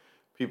like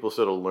people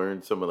sort of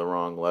learned some of the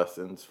wrong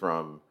lessons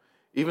from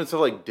even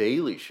stuff like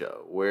Daily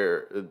Show,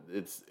 where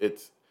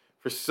it's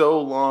for so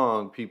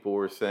long people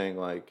were saying,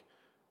 like,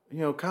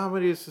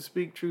 comedy is to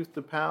speak truth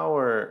to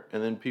power,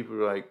 and then people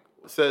were like,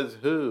 says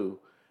who?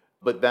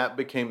 But that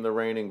became the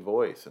reigning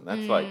voice, and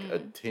that's like a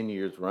 10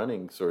 years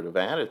running sort of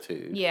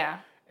attitude. Yeah.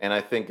 And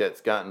I think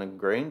that's gotten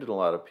ingrained in a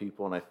lot of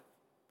people, and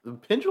the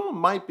pendulum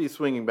might be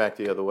swinging back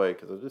the other way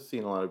because I've just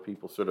seen a lot of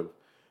people sort of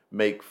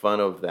make fun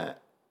of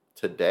that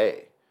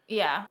today.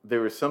 Yeah.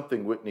 There was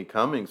something Whitney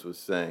Cummings was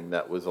saying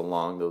that was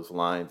along those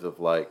lines of,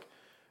 like,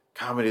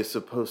 comedy is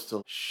supposed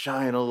to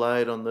shine a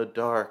light on the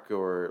dark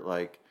or,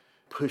 like,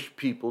 push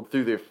people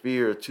through their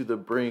fear to the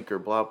brink or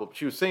blah, blah.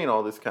 She was saying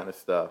all this kind of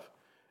stuff.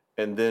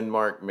 And then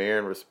Mark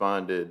Maron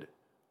responded,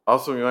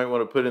 also, you might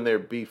want to put in there,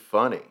 be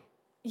funny.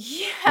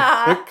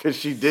 Yeah. Because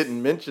she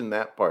didn't mention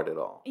that part at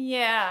all.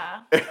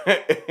 Yeah.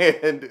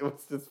 And it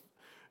was just,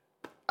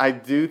 I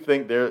do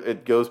think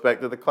it goes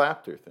back to the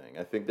clapter thing.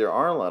 I think there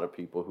are a lot of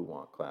people who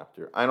want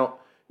clapter. I don't,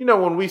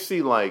 when we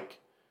see, like,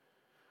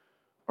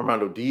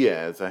 Armando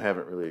Diaz, I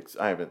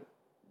haven't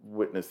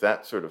witnessed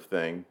that sort of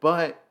thing,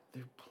 but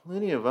there are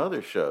plenty of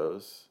other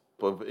shows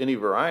of any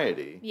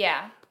variety.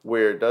 Yeah.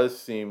 Where it does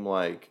seem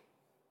like,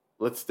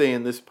 let's stay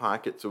in this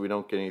pocket so we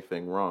don't get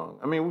anything wrong.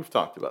 I mean, we've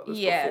talked about this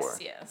before.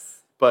 Yes.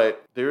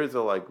 But there is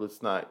a, like,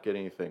 let's not get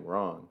anything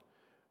wrong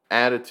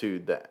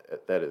attitude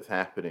that is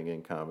happening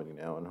in comedy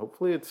now, and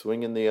hopefully it's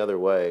swinging the other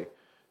way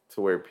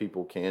to where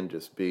people can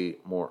just be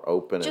more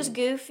open. Just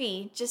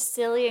goofy, just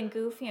silly and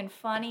goofy and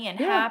funny and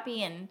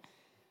happy and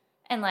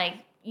like,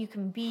 you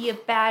can be a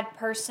bad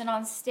person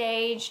on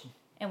stage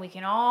and we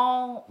can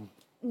all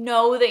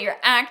know that you're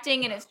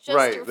acting and it's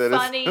just you're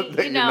funny.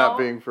 That you're not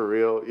being for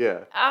real.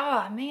 Yeah.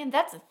 Oh, man,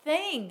 that's a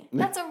thing.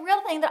 That's a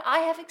real thing that I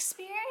have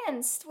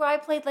experienced where I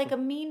played like a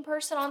mean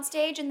person on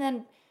stage and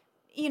then,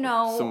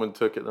 someone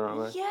took it the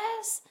wrong way?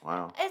 Yes.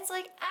 Wow. It's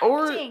like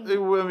acting.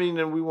 Or, I mean,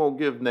 and we won't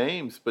give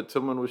names, but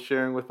someone was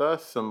sharing with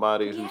us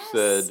somebody who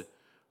said,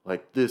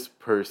 like, this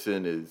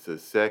person is a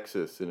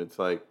sexist. And it's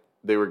like,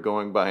 they were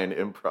going by an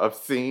improv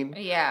scene.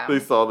 Yeah. They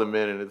saw them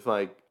in, and it's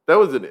like, that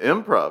was an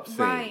improv scene.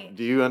 Right.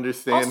 Do you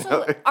understand?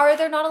 Also, are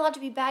there not allowed to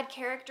be bad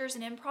characters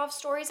in improv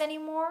stories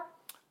anymore?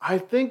 I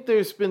think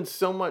there's been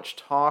so much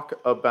talk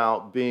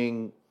about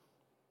being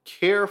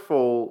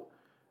careful,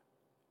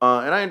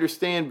 and I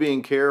understand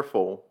being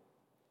careful,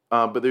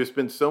 but there's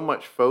been so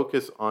much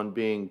focus on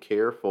being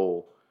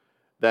careful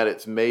that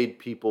it's made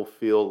people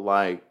feel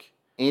like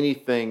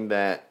anything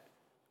that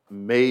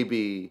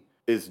maybe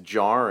is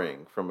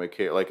jarring from a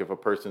character. Like if a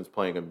person's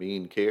playing a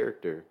mean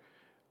character,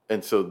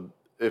 and so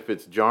if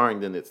it's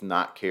jarring, then it's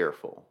not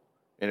careful,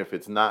 and if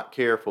it's not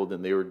careful,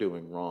 then they were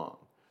doing wrong.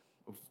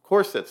 Of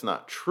course, that's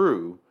not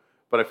true,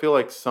 but I feel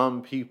like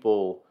some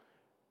people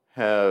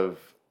have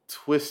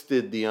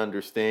twisted the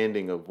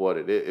understanding of what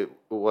it is.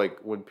 Like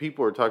when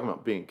people are talking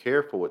about being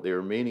careful, what they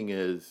were meaning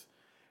is,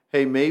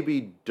 hey,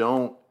 maybe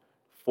don't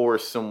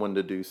force someone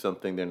to do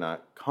something they're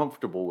not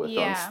comfortable with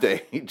on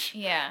stage.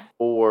 Yeah.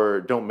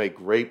 Or don't make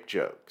rape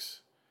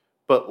jokes.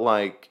 But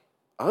like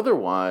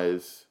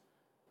otherwise,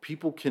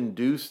 people can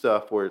do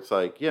stuff where it's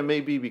like, yeah,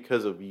 maybe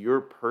because of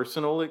your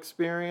personal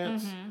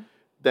experience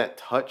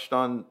that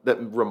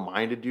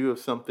reminded you of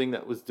something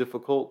that was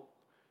difficult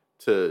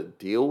to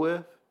deal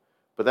with.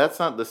 But that's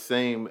not the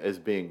same as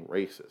being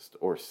racist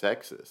or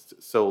sexist.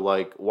 So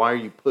like, why are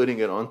you putting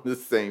it on the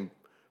same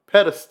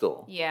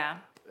pedestal? Yeah.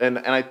 And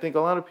I think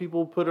a lot of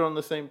people put it on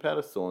the same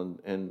pedestal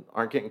and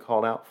aren't getting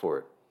called out for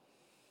it.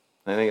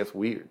 I think it's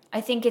weird.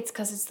 I think it's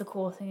because it's the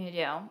cool thing to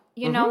do.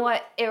 You know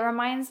what? It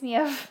reminds me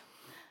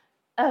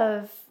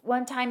of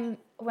one time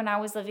when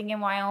I was living in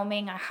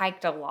Wyoming. I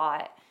hiked a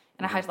lot.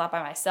 And I hiked a lot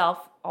by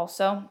myself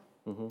also,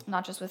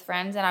 not just with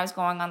friends. And I was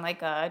going on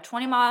like a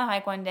 20-mile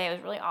hike one day. It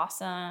was really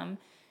awesome.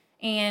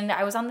 And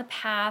I was on the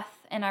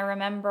path. And I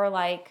remember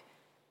like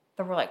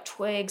there were like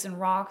twigs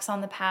and rocks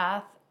on the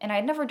path. And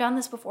I'd never done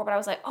this before, but I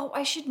was like, oh,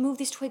 I should move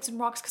these twigs and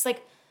rocks because,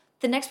 like,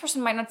 the next person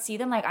might not see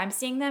them like I'm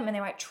seeing them, and they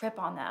might trip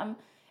on them.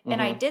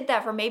 And I did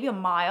that for maybe a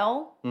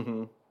mile.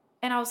 And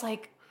I was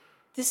like,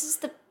 this is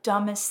the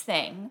dumbest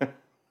thing.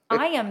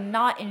 I am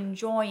not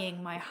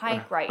enjoying my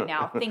hike right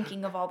now,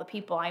 thinking of all the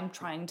people I'm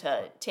trying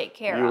to take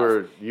care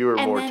of. You were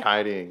more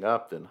tidying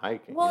up than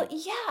hiking. Well,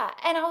 yeah.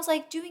 And I was,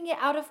 like, doing it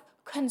out of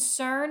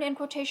concern, in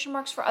quotation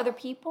marks, for other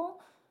people.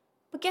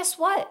 But guess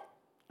what?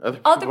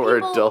 Other people are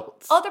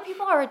adults. Other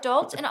people are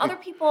adults, and other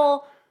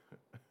people,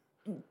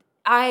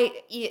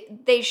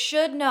 they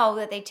should know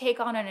that they take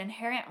on an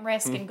inherent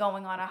risk in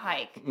going on a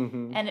hike.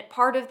 And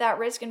part of that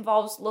risk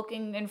involves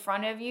looking in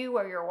front of you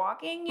where you're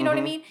walking, you know what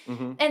I mean?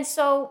 And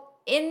so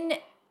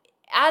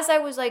as I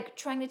was like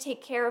trying to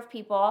take care of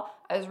people,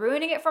 I was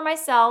ruining it for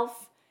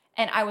myself,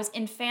 and I was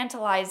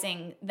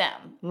infantilizing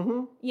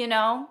them, you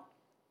know?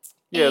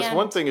 Yeah, it's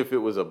one thing if it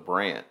was a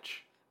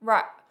branch.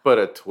 Right. But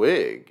a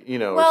twig,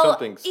 or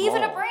something small.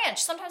 Even a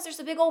branch. Sometimes there's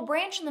a big old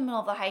branch in the middle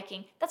of the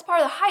hiking. That's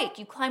part of the hike.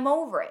 You climb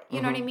over it.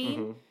 You know what I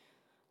mean?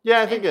 Yeah,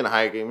 I think in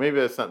hiking, maybe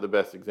that's not the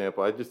best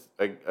example. I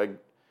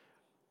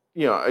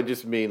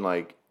just mean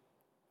like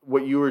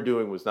what you were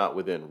doing was not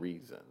within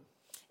reason.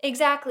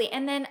 Exactly.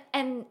 And then,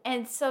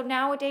 and so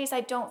nowadays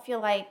I don't feel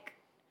like,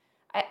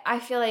 I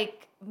feel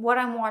like what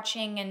I'm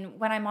watching and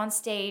when I'm on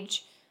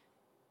stage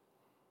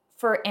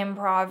for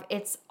improv,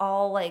 it's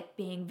all like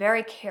being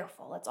very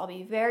careful. Let's all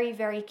be very,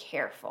 very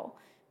careful.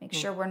 Make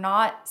sure we're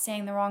not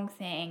saying the wrong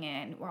thing,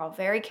 and we're all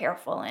very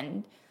careful.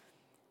 And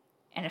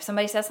if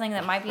somebody says something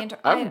that might be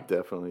I've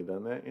definitely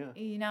done that,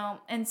 yeah.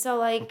 And so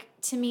like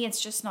to me, it's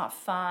just not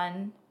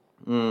fun.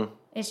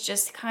 It's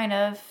just kind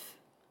of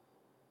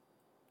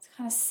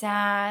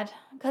sad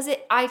because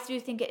I do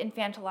think it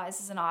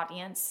infantilizes an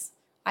audience.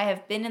 I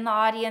have been in the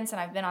audience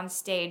and I've been on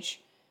stage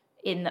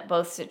in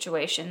both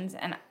situations,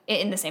 and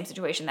in the same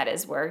situation, that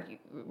is, where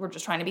we're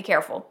just trying to be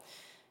careful.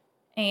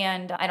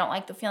 And I don't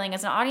like the feeling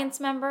as an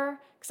audience member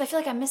because I feel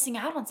like I'm missing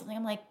out on something.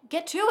 I'm like,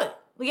 get to it.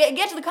 We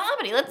get to the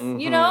comedy. Let's,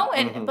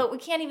 but we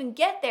can't even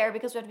get there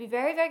because we have to be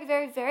very, very,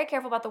 very, very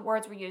careful about the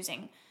words we're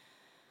using.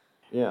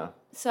 Yeah.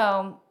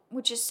 So,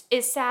 which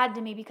is sad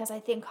to me because I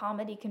think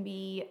comedy can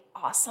be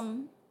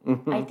awesome.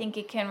 I think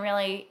it can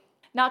really,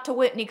 not to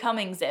Whitney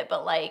Cummings it,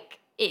 but like,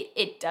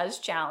 it does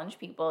challenge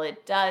people.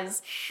 It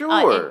does.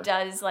 Sure. It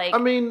does, like. I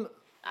mean,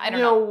 I don't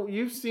know.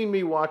 You've seen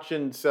me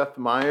watching Seth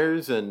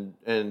Meyers and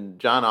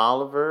John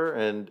Oliver,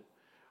 and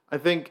I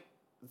think,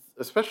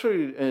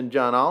 especially in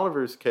John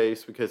Oliver's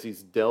case, because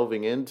he's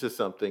delving into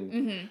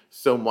something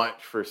so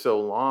much for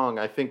so long,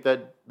 I think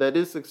that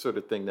is the sort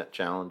of thing that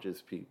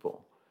challenges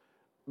people.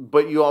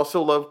 But you also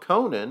love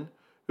Conan,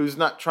 who's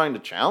not trying to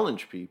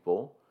challenge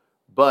people,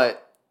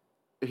 but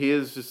he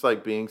is just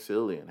like being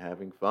silly and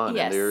having fun.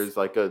 Yes. And there's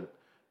like an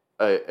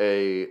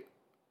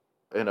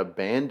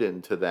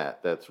abandon to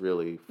that's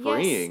really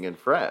freeing and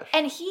fresh.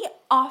 And he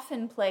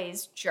often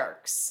plays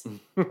jerks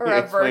or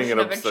a version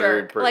of a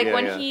jerk.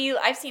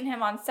 I've seen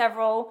him on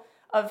several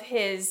of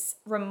his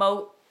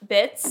remote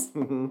bits,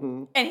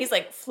 and he's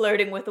like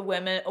flirting with a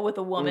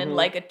woman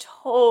like a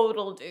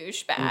total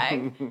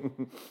douchebag,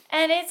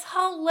 and it's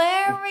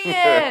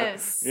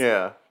hilarious.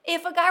 Yeah.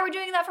 If a guy were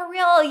doing that for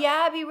real,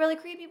 yeah, it'd be really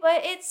creepy,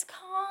 but it's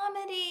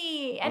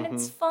comedy and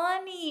it's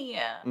funny.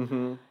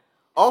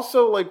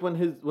 Also, like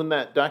when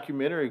that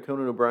documentary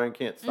Conan O'Brien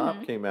Can't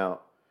Stop came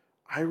out,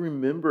 I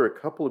remember a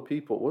couple of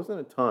people. It wasn't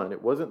a ton.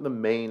 It wasn't the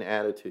main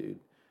attitude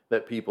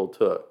that people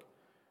took,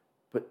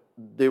 but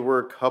there were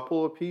a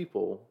couple of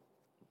people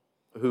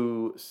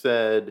who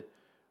said,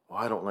 "Oh,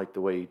 I don't like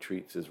the way he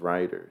treats his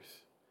writers."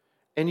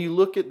 And you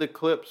look at the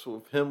clips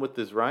of him with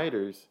his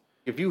writers,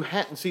 if you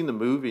hadn't seen the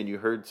movie and you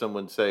heard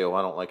someone say, "Oh,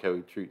 I don't like how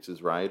he treats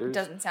his writers,"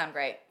 Doesn't sound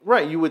great.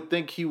 right? You would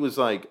think he was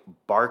like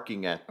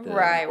barking at them,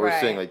 Right, or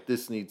saying right. like,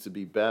 "This needs to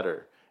be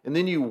better." And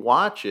then you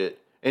watch it,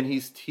 and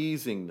he's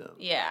teasing them.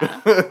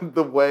 Yeah.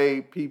 The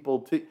way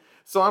people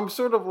so I'm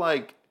sort of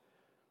like,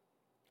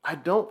 I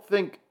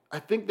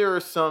think there are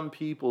some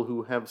people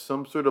who have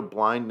some sort of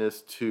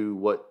blindness to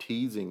what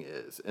teasing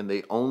is, and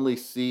they only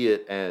see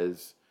it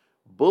as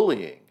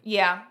bullying.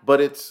 Yeah.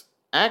 But it's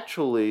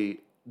actually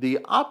the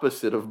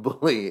opposite of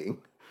bullying.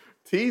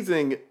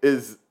 Teasing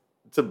is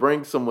to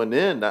bring someone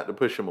in, not to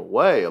push them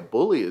away. A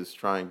bully is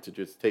trying to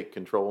just take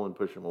control and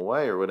push them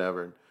away or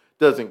whatever, and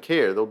doesn't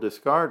care. They'll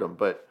discard them.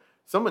 But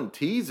someone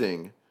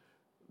teasing,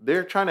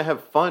 they're trying to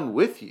have fun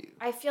with you.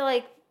 I feel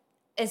like,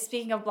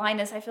 speaking of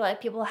blindness, I feel like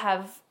people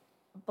have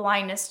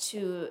blindness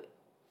to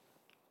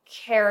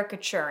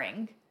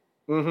caricaturing.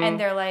 Mm-hmm. And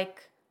they're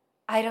like,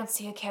 I don't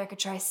see a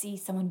caricature. I see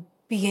someone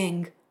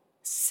being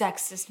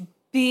sexist,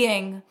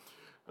 being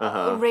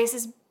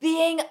racist,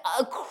 being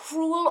a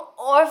cruel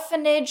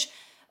orphanage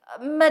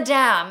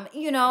madame.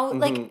 You know,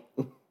 like,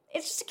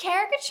 it's just a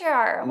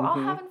caricature. We're all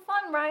having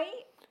fun, right?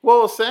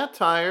 Well,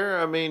 satire,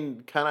 I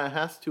mean, kind of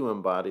has to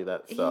embody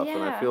that stuff.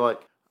 And I Yeah. feel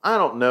like, I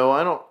don't know.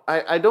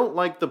 I don't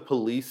like the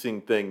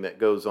policing thing that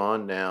goes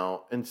on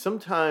now. And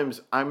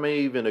sometimes I may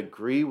even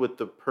agree with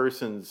the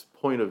person's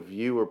point of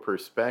view or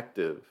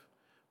perspective,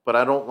 but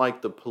I don't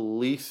like the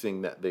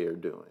policing that they are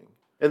doing.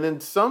 And then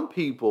some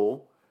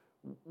people,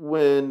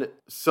 when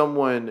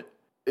someone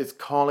is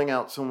calling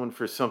out someone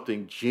for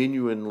something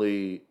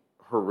genuinely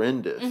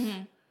horrendous,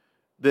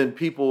 then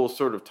people will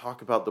sort of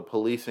talk about the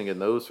policing in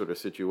those sort of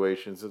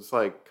situations. It's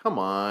like, come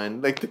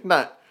on, like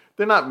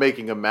they're not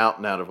making a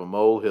mountain out of a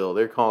molehill.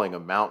 They're calling a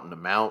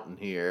mountain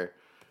here.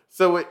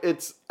 So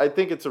I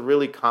think it's a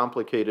really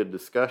complicated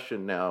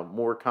discussion now,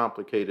 more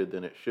complicated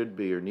than it should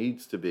be or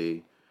needs to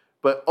be.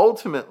 But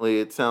ultimately,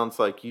 it sounds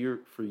like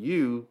for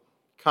you,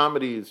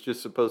 comedy is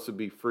just supposed to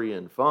be free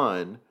and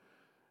fun.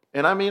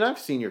 And I mean, I've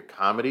seen your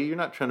comedy. You're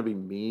not trying to be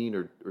mean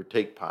or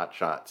take pot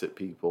shots at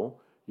people.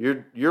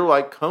 You're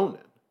like Conan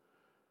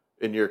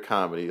in your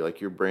comedy, like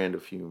your brand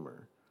of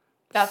humor.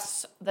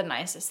 That's the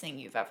nicest thing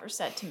you've ever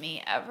said to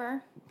me,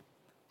 ever.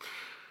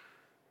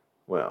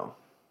 Well.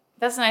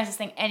 That's the nicest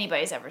thing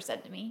anybody's ever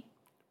said to me.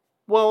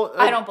 Well.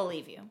 I don't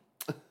believe you.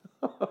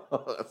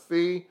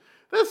 See?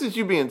 This is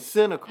you being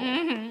cynical.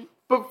 Mm-hmm.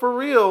 But for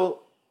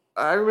real,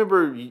 I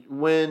remember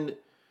when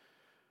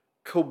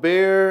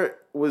Colbert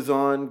was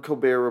on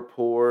Colbert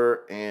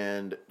Report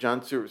and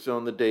Jon Stewart was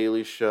on The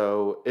Daily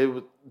Show,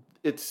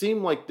 it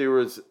seemed like there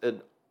was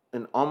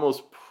an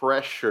almost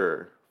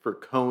pressure for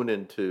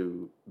Conan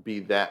to be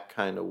that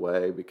kind of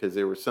way, because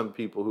there were some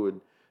people who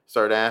would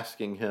start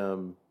asking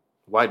him,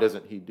 why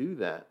doesn't he do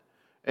that?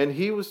 And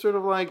he was sort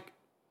of like,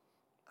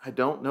 I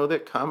don't know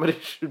that comedy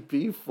should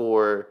be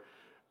for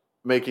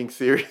making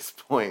serious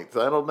points.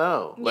 I don't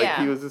know. Like,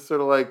 Yeah. he was just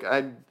sort of like,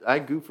 I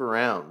goof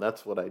around.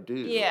 That's what I do.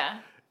 Yeah.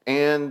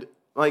 And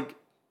like,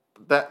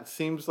 that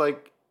seems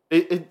like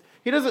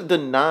he doesn't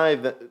deny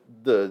that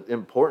the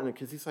important,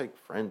 because he's like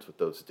friends with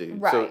those dudes.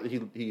 Right. So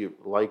he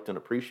liked and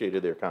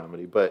appreciated their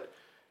comedy, but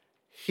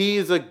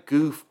he's a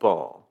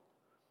goofball.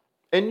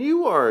 And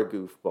you are a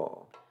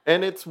goofball.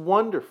 And it's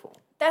wonderful.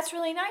 That's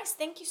really nice.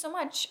 Thank you so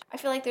much. I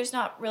feel like there's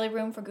not really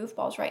room for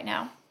goofballs right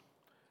now.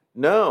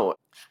 No.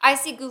 I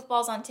see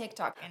goofballs on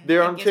TikTok, and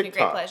They're it on gives me great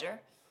TikTok. pleasure.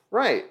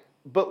 Right.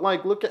 But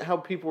like, look at how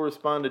people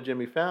respond to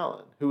Jimmy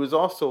Fallon, who is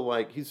also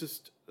like, he's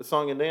just a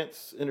song and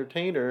dance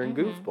entertainer and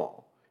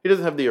goofball. He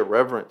doesn't have the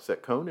irreverence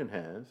that Conan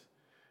has,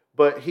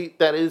 but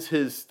that is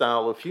his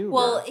style of humor.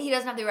 Well, he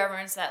doesn't have the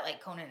reverence that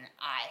like Conan and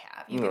I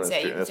have. You can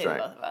say That's the right.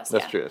 both of us.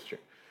 That's Yeah. true. That's true.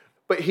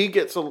 But he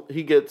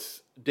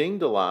gets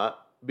dinged a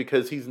lot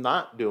because he's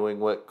not doing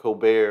what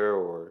Colbert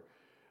or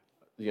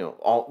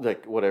all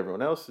like what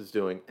everyone else is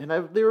doing. And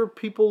there are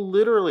people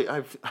literally.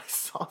 I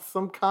saw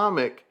some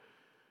comic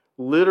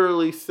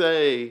literally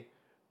say,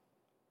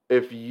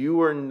 if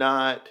you are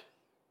not,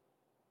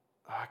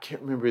 I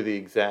can't remember the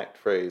exact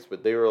phrase,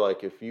 but they were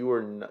like, if you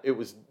are not, it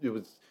was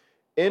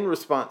in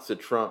response to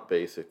Trump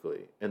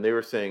basically, and they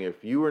were saying,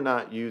 if you are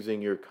not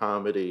using your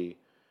comedy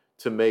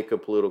to make a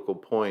political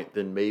point,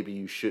 then maybe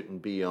you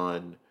shouldn't be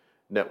on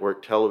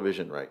network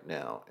television right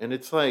now. And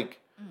it's like,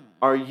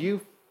 are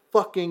you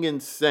fucking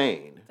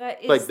insane?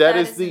 That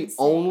is the insane.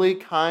 only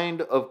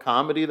kind of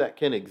comedy that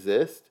can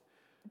exist.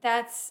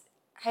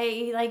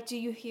 Do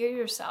you hear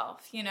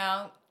yourself? You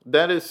know,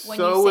 That is when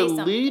so you say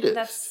something,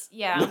 elitist.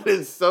 yeah. That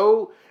is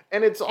so,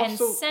 and it's And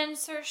also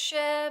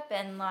censorship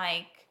and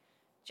like,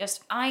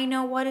 just I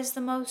know what is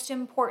the most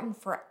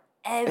important for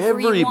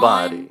everyone.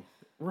 everybody.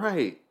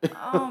 Right.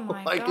 Oh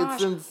my like, gosh!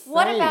 it's insane.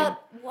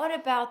 What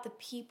about the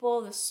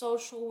people, the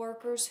social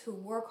workers who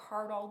work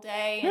hard all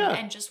day Yeah,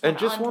 and just and want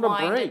just to want a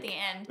unwind at break. the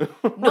end?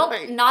 Nope,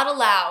 Right. not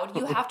allowed.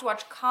 You have to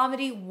watch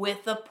comedy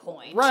with a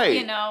point. Right.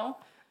 You know.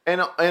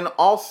 And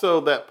also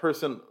that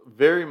person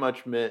very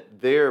much meant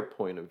their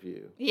point of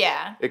view.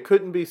 Yeah. It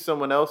couldn't be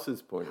someone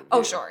else's point of view.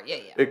 Oh sure. Yeah.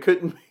 Yeah. It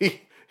couldn't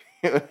be,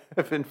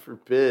 heaven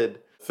forbid,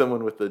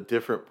 someone with a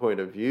different point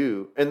of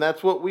view. And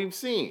that's what we've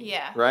seen.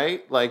 Yeah.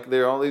 Right? Like,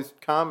 there are all these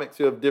comics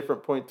who have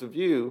different points of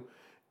view.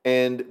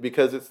 And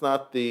because it's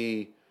not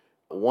the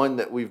one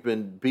that we've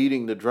been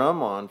beating the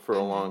drum on for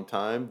a long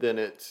time, then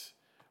it's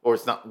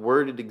not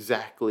worded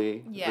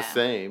exactly the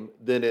same,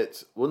 then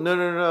it's, well,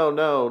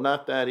 no,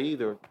 not that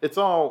either. It's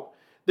all,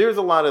 there's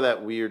a lot of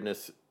that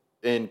weirdness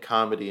in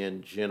comedy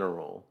in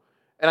general.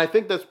 And I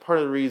think that's part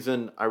of the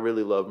reason I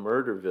really love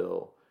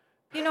Murderville.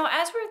 You know,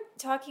 as we're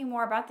talking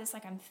more about this,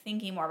 like I'm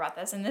thinking more about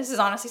this, and this is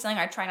honestly something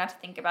I try not to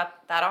think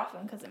about that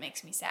often because it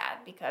makes me sad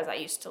because I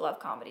used to love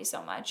comedy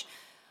so much.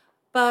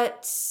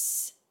 But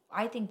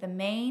I think the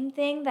main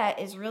thing that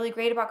is really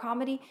great about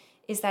comedy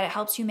is that it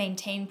helps you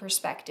maintain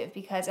perspective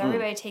because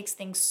everybody takes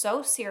things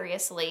so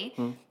seriously.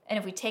 And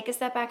if we take a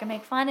step back and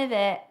make fun of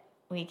it,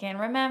 we can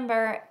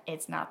remember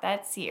it's not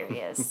that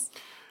serious.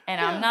 And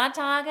I'm not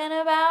talking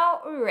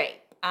about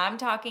rape. I'm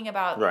talking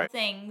about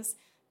things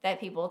that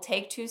people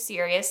take too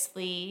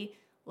seriously,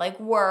 like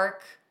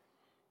work.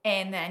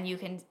 And then you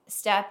can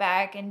step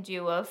back and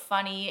do a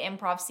funny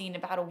improv scene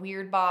about a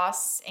weird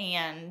boss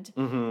and,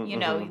 you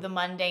know, the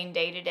mundane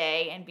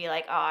day-to-day and be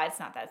like, oh, it's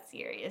not that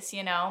serious,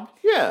 you know?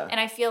 Yeah.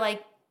 And I feel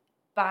like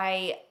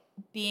by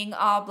being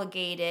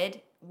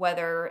obligated,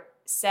 whether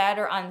said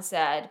or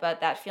unsaid,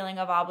 but that feeling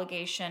of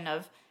obligation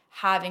of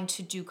having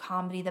to do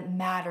comedy that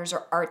matters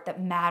or art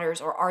that matters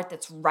or art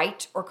that's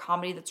right or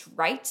comedy that's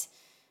right,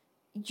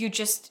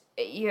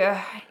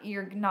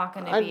 you're not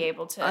going to be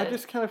able to. I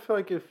just kind of feel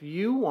like if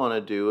you want to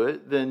do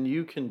it, then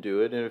you can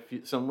do it. And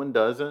if someone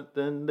doesn't,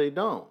 then they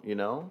don't, you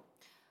know?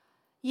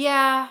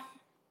 Yeah.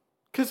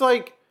 Because,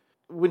 like,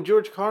 when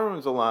George Carlin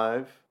was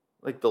alive,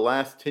 like, the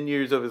last 10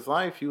 years of his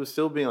life, he was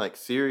still being, like,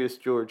 serious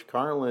George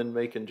Carlin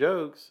making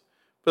jokes.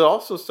 But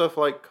also stuff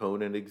like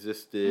Conan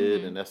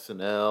existed and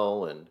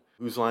SNL and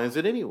Whose Line Is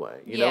It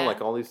Anyway? You know, like,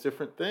 all these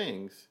different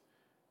things.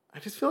 I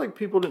just feel like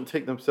people didn't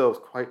take themselves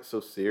quite so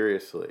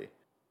seriously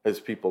as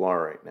people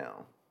are right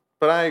now.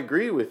 But I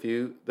agree with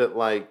you that,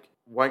 like,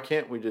 why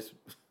can't we just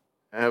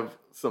have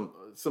some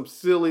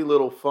silly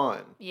little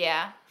fun?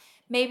 Yeah.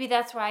 Maybe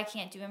that's why I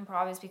can't do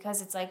improv is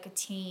because it's like a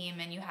team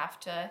and you have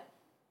to.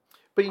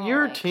 But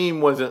your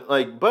team wasn't,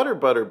 like,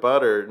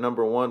 Butter,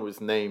 number one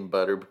was named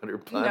Butter.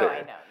 No,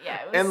 I know.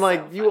 Yeah, it was and, like,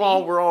 so you funny.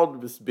 all were all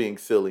just being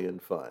silly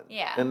and fun.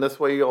 Yeah. And that's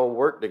why you all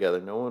worked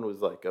together. No one was,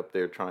 like, up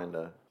there trying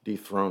to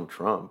dethrone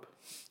Trump.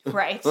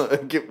 Right.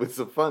 It was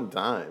a fun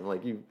time.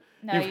 Like, you've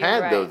you're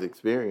had right. those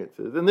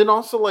experiences. And then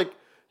also, like,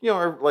 you know,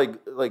 our,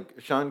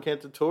 like Sean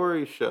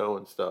Cantatore's show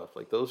and stuff.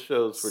 Like, those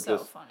shows were so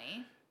just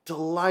funny.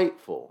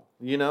 Delightful.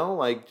 You know?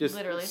 Like, just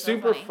Literally so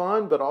super funny.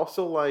 fun, but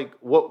also, like,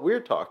 what we're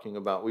talking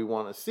about, we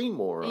want to see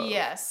more of.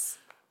 Yes.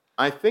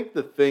 I think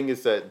the thing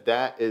is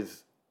that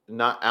is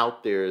not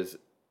out there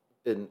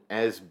in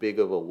as big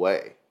of a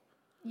way.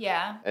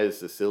 Yeah. As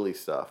the silly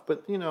stuff.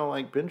 But, you know,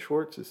 like, Ben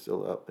Schwartz is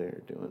still out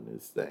there doing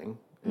his thing.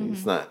 And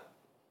he's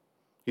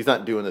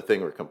not doing the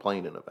thing we're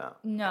complaining about.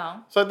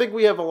 No. So I think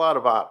we have a lot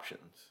of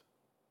options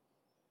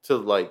to,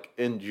 like,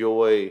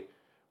 enjoy.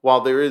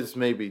 While there is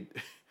maybe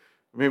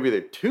there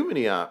are too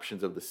many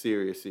options of the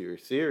serious.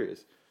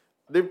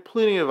 There are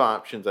plenty of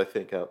options, I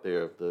think, out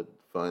there of the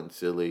fun,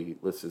 silly,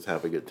 let's just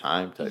have a good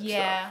time type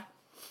stuff.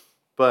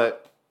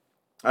 But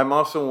I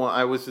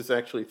was just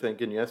actually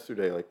thinking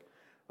yesterday, like,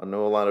 I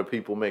know a lot of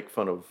people make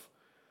fun of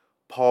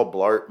Paul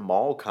Blart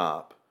Mall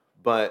Cop,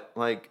 but,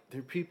 like, there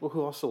are people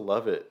who also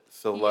love it.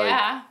 So,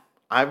 like,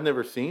 I've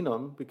never seen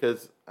them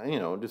because, you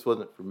know, it just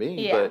wasn't for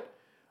me. Yeah. But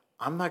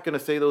I'm not going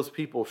to say those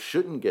people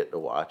shouldn't get to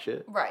watch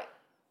it. Right.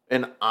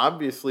 And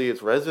obviously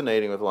it's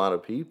resonating with a lot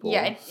of people.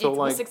 Yeah, it like,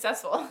 was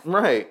successful.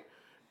 Right.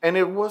 And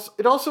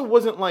it also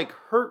wasn't, like,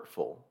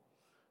 hurtful.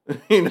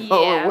 You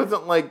know, Yeah. It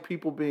wasn't like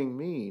people being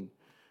mean.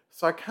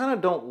 So I kind of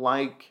don't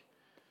like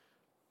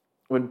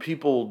when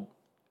people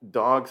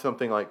dog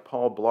something like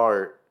Paul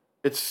Blart.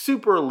 It's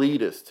super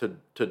elitist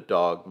to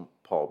dog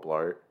Paul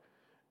Blart.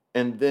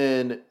 And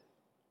then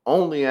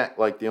only act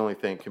like the only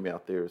thing that can be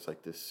out there is,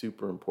 like, this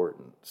super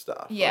important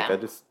stuff. Yeah.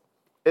 Like,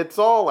 it's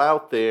all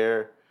out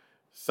there.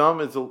 Some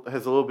has a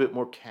little bit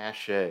more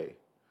cachet.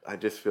 I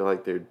just feel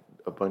like there are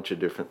a bunch of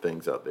different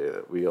things out there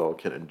that we all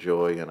can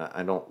enjoy, and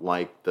I don't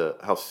like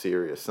how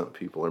serious some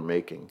people are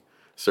making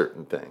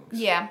certain things.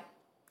 Yeah.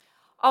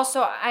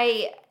 Also,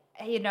 I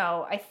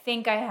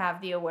think I have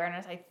the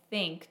awareness,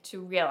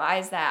 to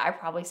realize that I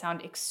probably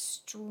sound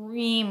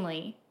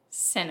extremely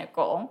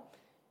cynical,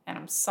 and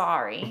I'm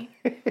sorry.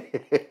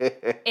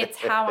 It's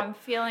how I'm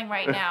feeling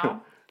right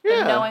now.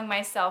 Yeah. But knowing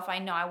myself, I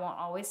know I won't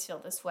always feel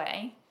this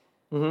way.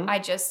 Mm-hmm. I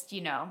just, you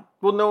know.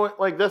 Well, knowing,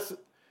 like, that's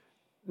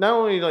not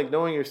only, like,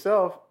 knowing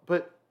yourself,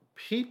 but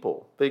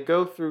people. They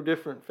go through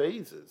different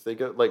phases. They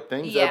go, like,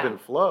 things ebb and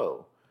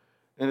flow.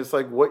 And it's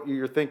like what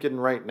you're thinking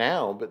right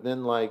now, but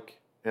then, like,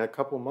 in a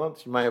couple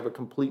months, you might have a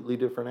completely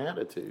different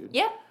attitude.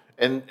 Yeah.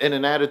 And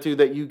an attitude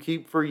that you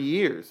keep for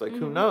years. Like,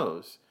 who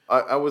knows?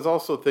 I was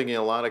also thinking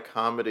a lot of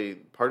comedy,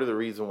 part of the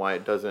reason why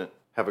it doesn't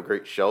have a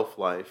great shelf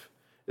life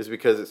is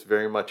because it's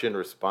very much in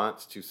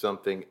response to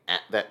something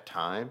at that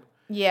time.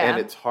 Yeah. And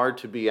it's hard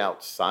to be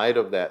outside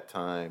of that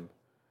time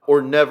and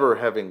or never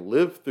having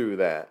lived through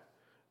that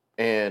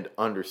and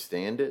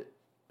understand it.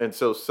 And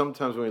so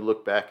sometimes when we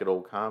look back at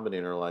old comedy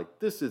and are like,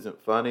 this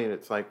isn't funny, and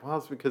it's like, well,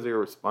 it's because they were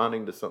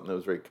responding to something that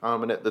was very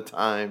common at the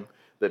time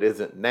that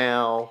isn't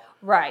now.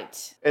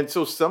 Right. And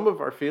so some of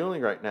our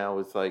feeling right now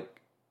is like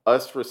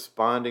us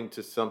responding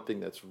to something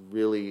that's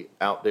really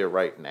out there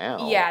right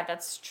now. Yeah,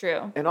 that's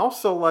true. And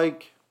also,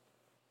 like,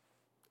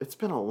 it's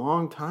been a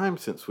long time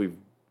since we've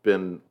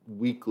been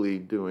weekly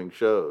doing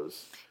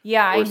shows.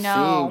 Yeah, I or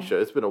know. Seeing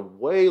shows. It's been a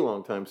way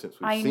long time since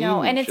we've seen I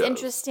know. And these it's shows.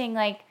 interesting,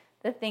 like,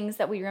 the things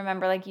that we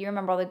remember. Like, you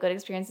remember all the good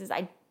experiences.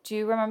 I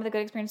do remember the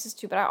good experiences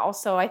too, but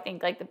I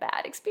think, like, the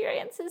bad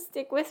experiences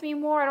stick with me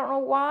more. I don't know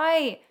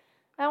why.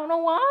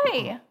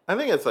 I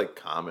think it's, like,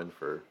 common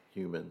for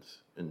humans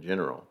in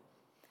general.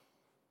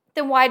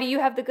 Then why do you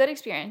have the good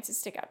experiences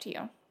stick out to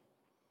you?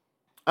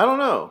 I don't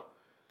know.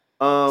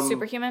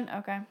 Superhuman?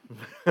 Okay.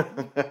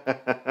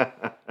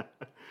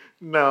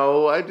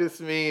 No, I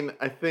just mean,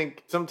 I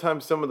think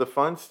sometimes some of the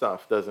fun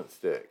stuff doesn't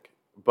stick.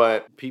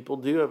 But people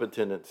do have a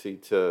tendency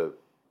to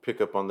pick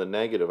up on the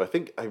negative. I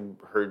think I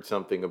heard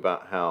something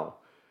about how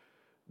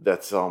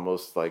that's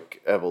almost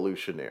like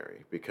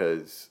evolutionary,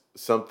 because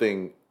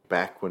something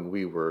back when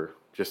we were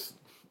just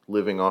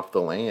living off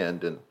the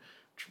land and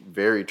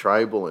very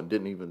tribal and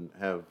didn't even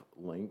have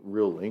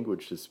real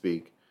language to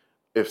speak,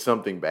 if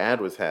something bad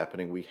was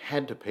happening, we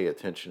had to pay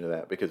attention to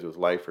that because it was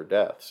life or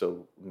death.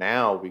 So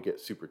now we get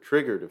super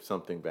triggered if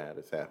something bad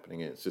is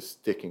happening, and it's just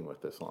sticking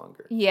with us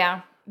longer.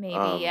 Yeah,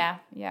 maybe.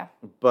 Yeah.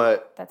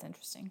 But That's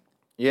interesting.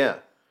 yeah.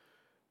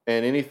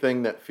 And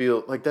anything that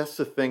feels like, that's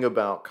the thing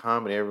about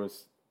comedy.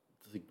 Everyone's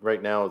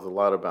right now is a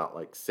lot about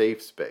like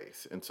safe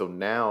space. And so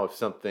now if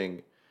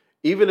something,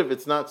 even if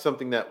it's not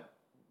something that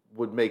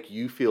would make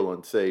you feel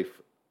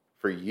unsafe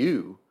for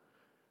you,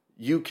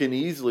 you can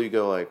easily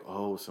go like,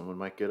 oh, someone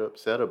might get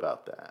upset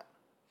about that.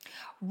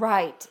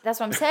 Right. That's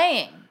what I'm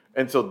saying.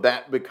 And so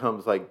that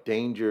becomes like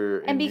danger.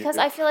 And because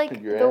I feel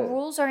like the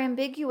rules are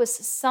ambiguous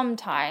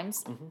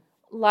sometimes,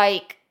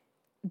 like,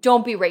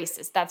 don't be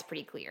racist. That's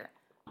pretty clear.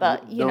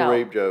 But, you know. No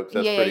rape jokes.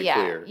 That's pretty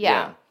clear.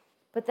 Yeah.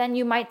 But then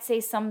you might say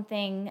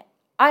something,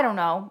 I don't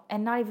know,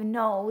 and not even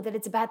know that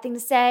it's a bad thing to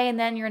say, and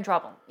then you're in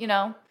trouble, you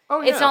know?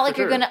 Oh, yeah, it's not like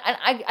for you're sure. going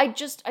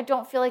to, I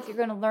don't feel like you're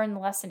going to learn the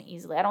lesson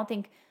easily. I don't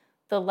think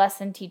the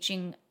lesson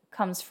teaching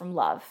comes from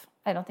love.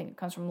 I don't think it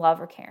comes from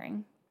love or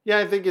caring. Yeah,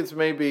 I think it's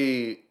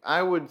maybe,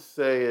 I would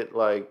say it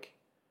like,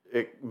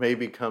 it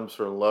maybe comes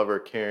from love or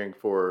caring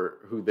for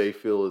who they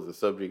feel is a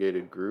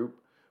subjugated group,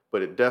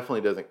 but it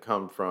definitely doesn't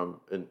come from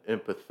an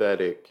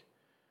empathetic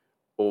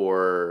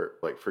or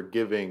like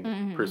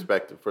forgiving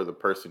perspective for the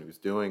person who's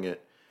doing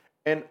it.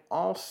 And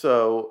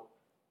also,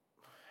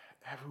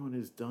 everyone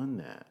has done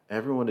that.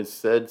 Everyone has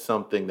said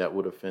something that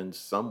would offend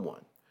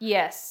someone.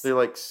 Yes. There are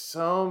like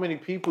so many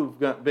people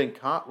who've been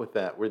caught with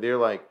that, where they're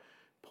like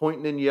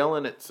pointing and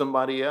yelling at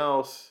somebody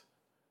else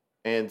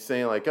and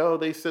saying like, oh,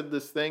 they said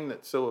this thing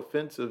that's so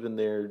offensive in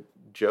their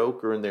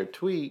joke or in their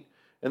tweet.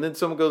 And then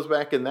someone goes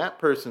back in that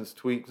person's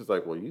tweet and is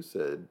like, well, you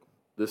said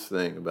this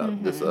thing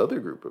about this other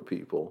group of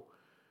people.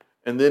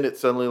 And then it's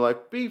suddenly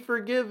like, be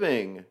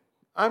forgiving.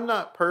 I'm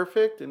not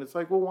perfect. And it's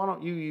like, well, why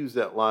don't you use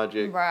that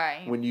logic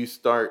when you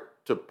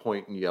start to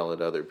point and yell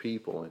at other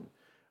people? And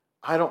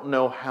I don't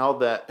know how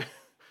that...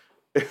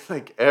 It's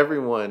like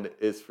everyone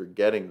is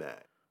forgetting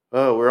that.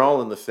 Oh, we're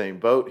all in the same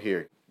boat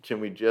here. Can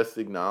we just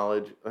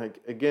acknowledge,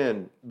 like,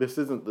 again, this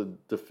isn't the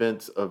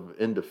defense of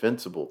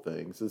indefensible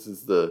things. This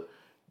is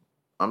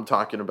I'm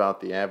talking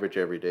about the average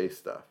everyday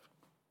stuff.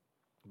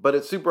 But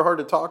it's super hard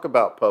to talk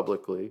about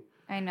publicly.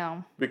 I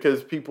know.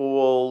 Because people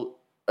will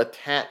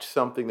attach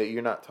something that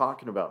you're not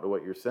talking about to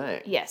what you're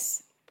saying.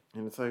 Yes.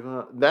 And it's like,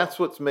 well,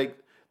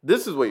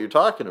 this is what you're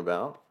talking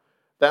about.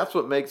 That's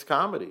what makes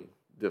comedy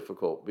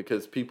difficult,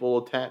 because people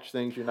attach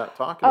things you're not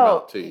talking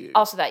about to you.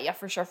 Also that, yeah,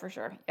 for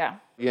sure. Yeah.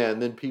 Yeah,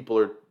 and then people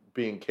are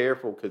being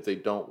careful because they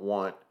don't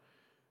want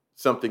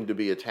something to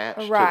be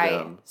attached to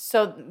them.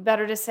 So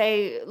better to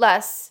say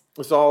less.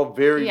 It's all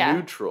very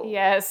neutral.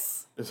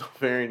 Yes. It's all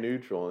very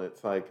neutral, and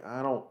it's like,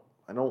 I don't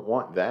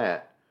want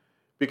that,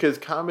 because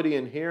comedy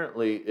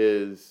inherently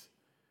is,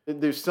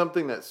 there's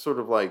something that's sort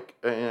of like,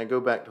 and I go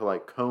back to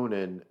like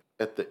Conan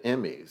at the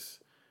Emmys,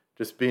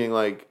 just being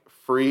like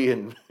free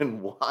and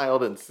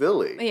wild and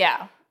silly.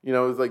 Yeah. You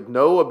know, it's like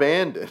no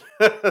abandon.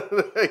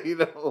 You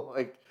know,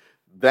 like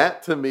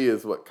that to me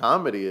is what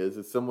comedy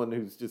is someone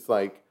who's just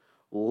like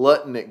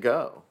letting it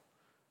go.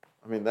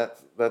 I mean,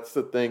 that's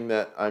the thing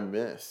that I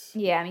miss.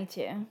 Yeah, me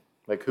too.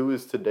 Like, who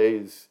is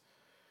today's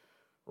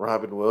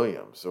Robin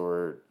Williams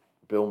or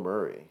Bill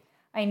Murray?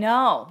 I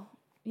know.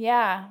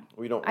 Yeah.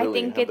 We don't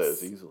really have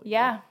those easily.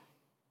 Yeah. Right?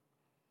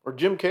 Or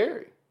Jim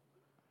Carrey.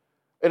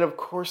 And of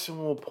course,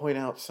 someone will point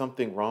out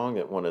something wrong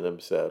that one of them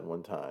said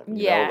one time.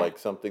 You know, like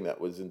something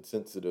that was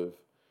insensitive,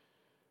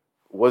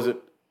 wasn't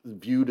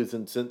viewed as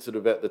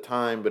insensitive at the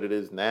time, but it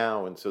is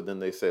now. And so then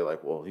they say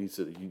like, well, he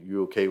said,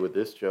 you okay with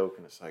this joke?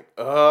 And it's like,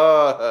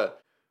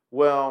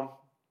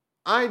 well,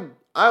 I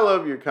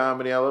love your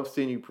comedy. I love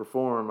seeing you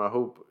perform. I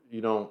hope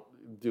you don't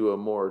do a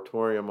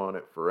moratorium on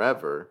it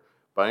forever.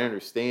 but I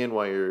understand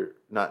why you're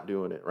not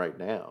doing it right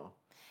now.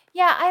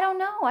 Yeah, I don't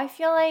know. I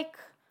feel like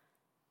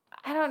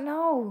I don't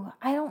know.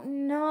 I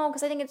don't know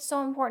because I think it's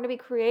so important to be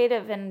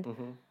creative,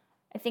 and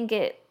I think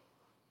it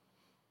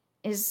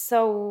is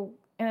so.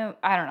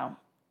 I don't know,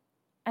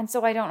 and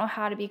so I don't know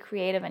how to be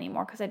creative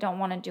anymore because I don't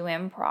want to do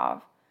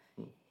improv.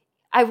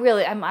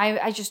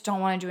 I just don't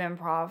want to do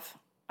improv.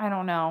 I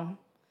don't know.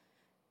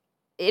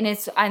 And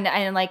it's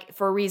and like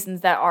for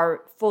reasons that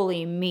are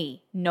fully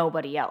me,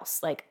 nobody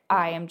else. Like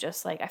I am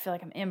just like I feel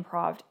like I'm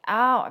improv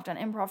out. I've done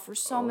improv for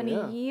so many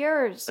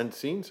years and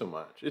seen so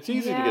much. It's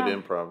easy to get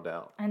improv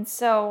out. And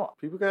so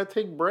people gotta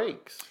take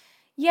breaks.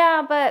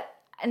 Yeah, but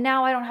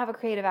now I don't have a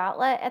creative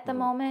outlet at the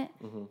moment.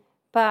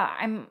 But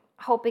I'm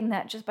hoping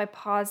that just by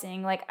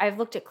pausing, like I've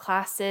looked at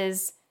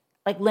classes,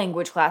 like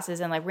language classes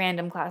and like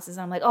random classes.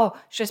 And I'm like, oh,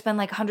 should I spend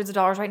like hundreds of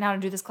dollars right now to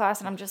do this class?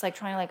 And I'm just like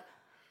trying to like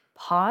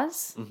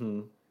pause.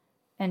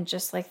 And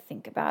just like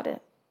think about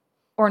it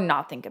or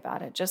not think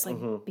about it. Just like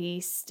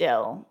be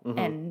still.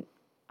 And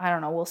I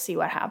don't know. We'll see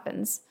what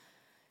happens.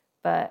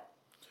 But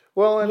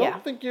well, I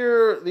don't think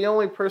you're the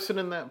only person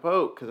in that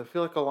boat because I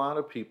feel like a lot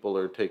of people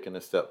are taking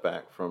a step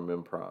back from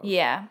improv.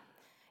 Yeah.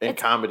 And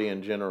comedy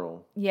in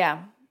general.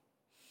 Yeah.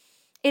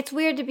 It's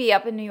weird to be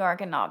up in New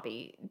York and not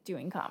be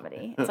doing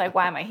comedy. It's like,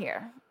 why am I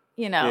here?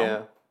 You know?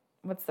 Yeah.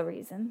 What's the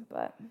reason?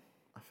 But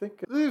I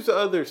think there's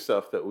other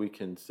stuff that we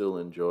can still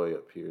enjoy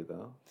up here,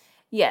 though.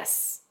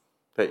 Yes.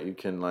 That you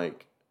can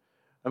like,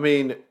 I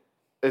mean,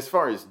 as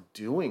far as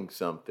doing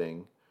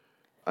something,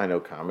 I know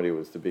comedy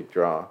was the big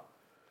draw.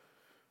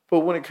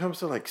 But when it comes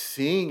to like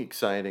seeing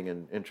exciting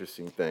and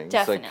interesting things,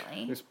 definitely.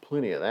 Like, there's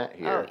plenty of that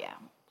here. Oh, yeah.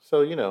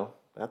 So, you know,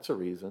 that's a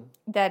reason.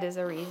 That is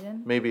a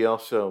reason. Maybe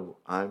also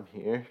I'm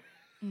here.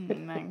 Oh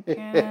my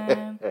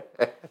God.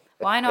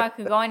 Well, I know I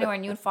could go anywhere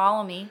and you'd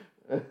follow me.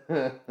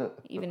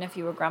 Even if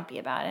you were grumpy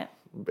about it.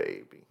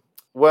 Baby.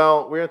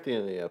 Well, we're at the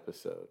end of the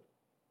episode.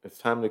 It's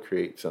time to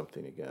create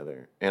something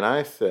together. And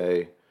I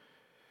say,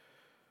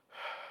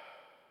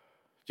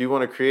 do you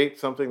want to create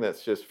something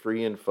that's just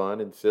free and fun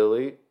and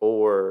silly?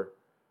 Or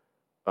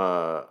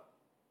try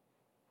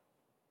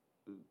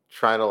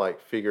to like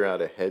figure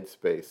out a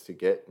headspace to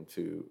get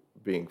into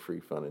being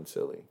free, fun, and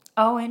silly?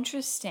 Oh,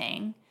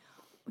 interesting.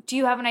 Do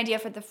you have an idea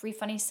for the free,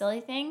 funny, silly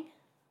thing?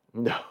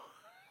 No.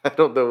 I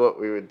don't know what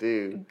we would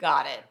do.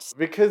 Got it.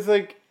 Because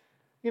like,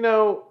 you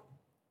know,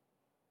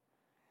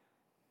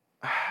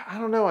 I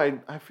don't know.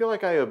 I feel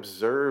like I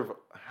observe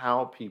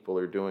how people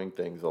are doing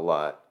things a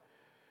lot.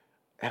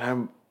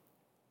 And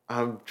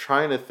I'm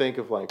trying to think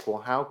of like,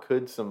 well, how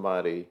could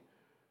somebody,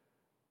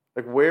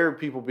 like where are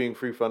people being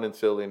free, fun, and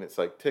silly? And it's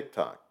like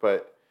TikTok.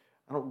 But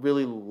I don't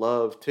really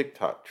love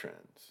TikTok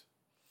trends.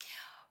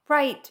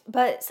 Right.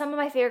 But some of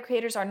my favorite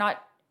creators are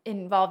not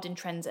involved in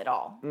trends at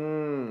all.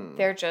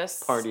 They're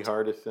just... Party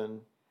Hardison.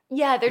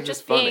 Yeah, they're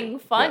just being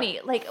funny.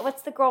 Yeah. Like,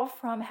 what's the girl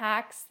from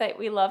Hacks that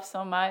we love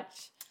so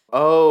much?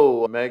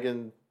 Oh,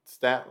 Megan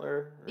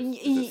Statler?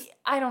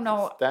 I don't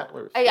know.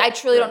 Statler? I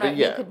truly don't know.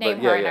 You could name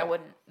her and I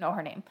wouldn't know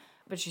her name.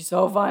 But she's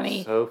so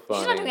funny. So funny.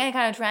 She's not doing any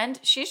kind of trend.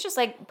 She's just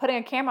like putting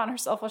a camera on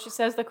herself while she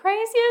says the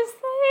craziest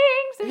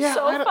things. They're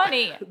so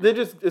funny.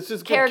 It's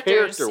just good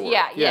character work.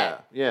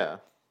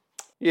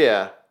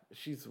 Yeah.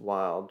 She's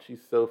wild.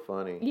 She's so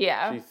funny.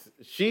 Yeah.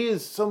 She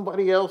is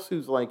somebody else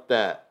who's like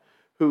that.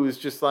 Who is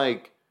just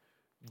like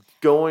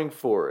going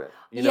for it.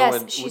 You know,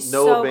 and she's with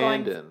no so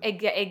abandon.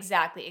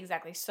 Exactly.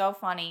 So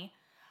funny.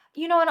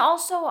 You know, and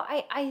also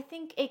I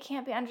think it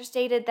can't be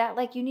understated that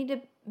like you need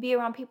to be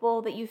around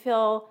people that you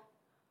feel,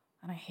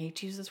 and I hate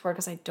to use this word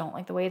because I don't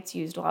like the way it's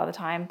used a lot of the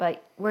time,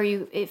 but where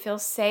it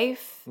feels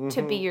safe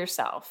to be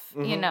yourself,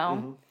 you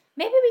know?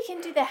 Maybe we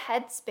can do the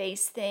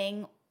headspace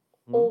thing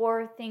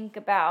or think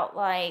about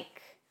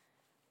like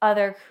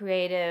other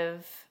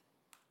creative.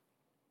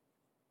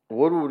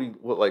 What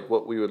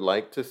we would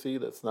like to see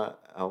that's not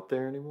out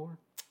there anymore?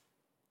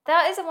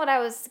 That isn't what I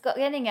was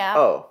getting at.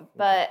 Oh. Okay.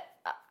 But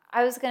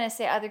I was going to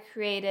say other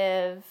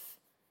creative,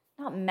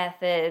 not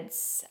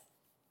methods,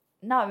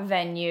 not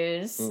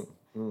venues,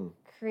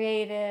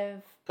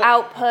 creative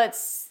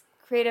outputs.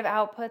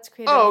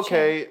 Oh,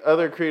 okay.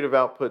 Other creative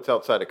outputs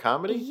outside of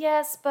comedy?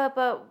 Yes,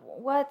 but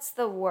what's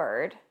the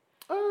word?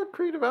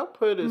 Creative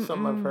output is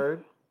something I've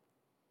heard.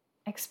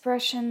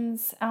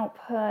 Expressions,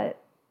 output.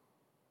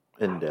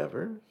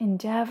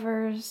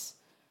 Endeavors.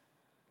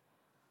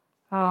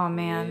 Oh,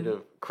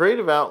 man.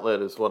 Creative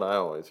outlet is what I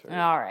always heard.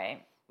 All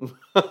right.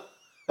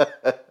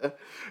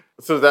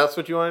 So that's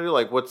what you want to do?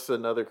 Like, what's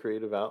another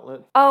creative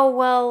outlet? Oh,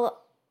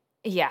 well,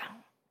 yeah.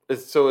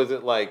 So is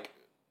it like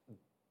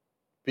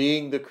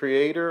being the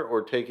creator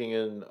or taking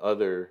in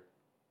other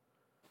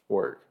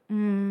work?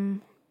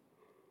 Being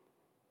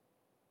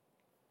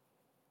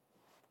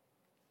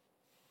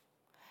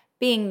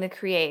the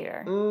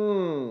creator.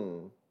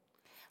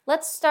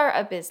 Let's start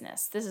a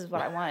business. This is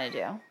what I want to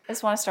do. I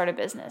just want to start a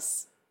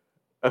business.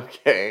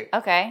 Okay.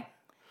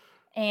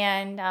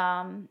 And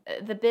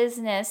the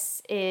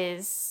business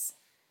is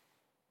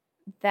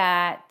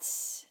that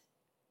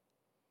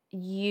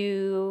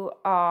you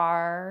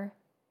are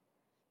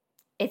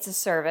It's a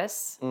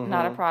service,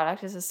 not a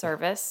product. It's a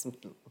service.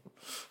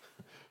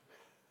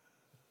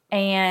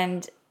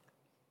 And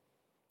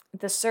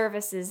the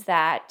service is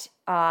that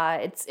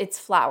it's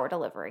flower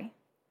delivery.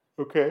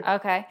 Okay.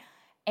 Okay.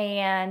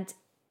 And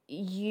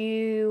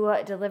you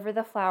deliver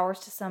the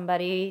flowers to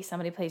somebody.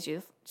 Somebody pays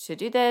you to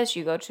do this.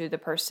 You go to the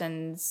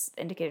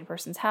indicated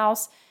person's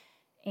house.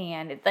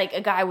 And like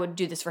a guy would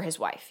do this for his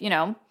wife, you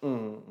know?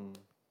 Mm-mm.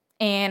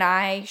 And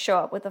I show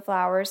up with the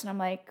flowers and I'm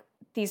like,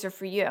 these are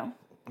for you.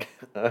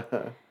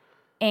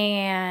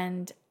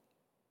 And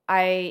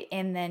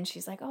then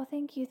she's like, oh,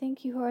 thank you.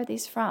 Who are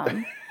these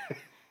from?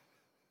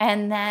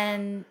 And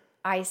then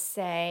I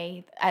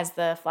say, as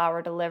the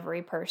flower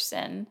delivery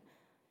person,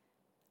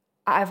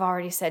 I've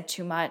already said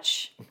too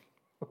much.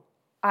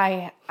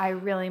 I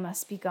really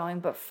must be going.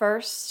 But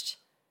first,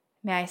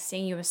 may I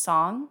sing you a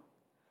song?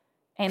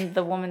 And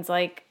the woman's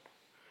like,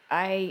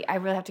 I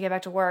really have to get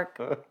back to work.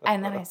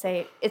 And then I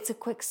say, it's a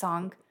quick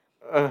song.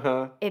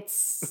 Uh-huh.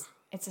 It's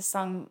a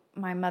song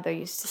my mother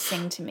used to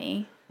sing to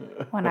me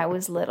when I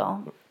was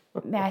little.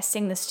 May I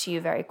sing this to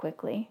you very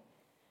quickly?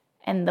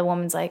 And the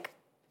woman's like,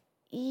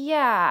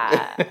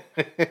 yeah.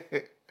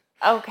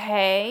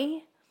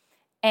 Okay.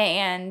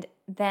 And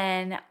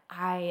then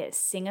I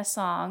sing a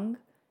song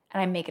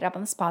and I make it up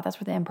on the spot.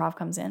 That's where the improv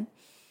comes in.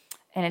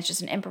 And it's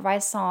just an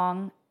improvised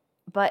song,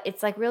 but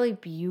it's like really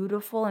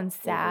beautiful and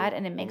sad,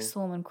 and it makes the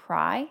woman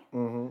cry.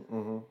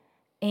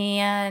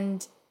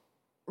 And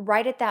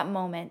right at that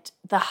moment,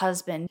 the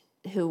husband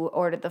who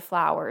ordered the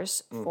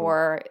flowers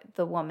for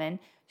the woman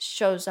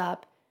shows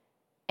up,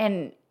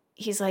 and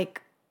he's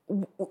like,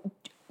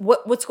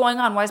 what's going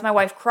on? Why is my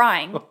wife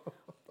crying?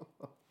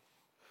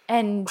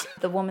 And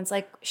the woman's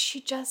like,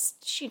 she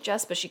just,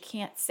 but she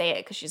can't say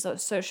it because she's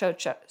so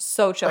choked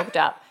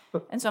up.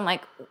 And so I'm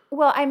like,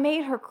 well, I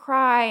made her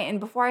cry. And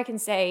before I can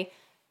say,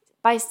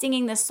 by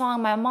singing this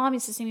song, my mom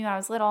used to sing me when I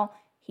was little,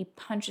 he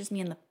punches me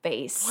in the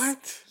face.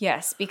 What?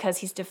 Yes, because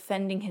he's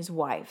defending his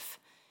wife.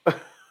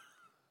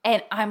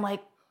 And I'm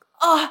like,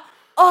 oh.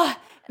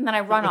 And then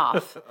I run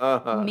off.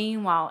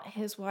 Meanwhile,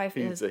 his wife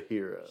He's a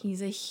hero.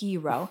 He's a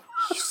hero.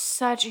 He's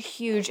such a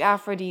huge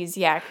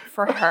aphrodisiac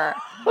for her.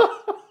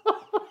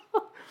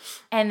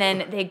 And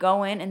then they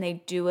go in and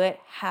they do it.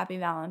 Happy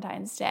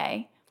Valentine's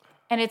Day.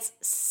 And it's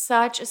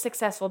such a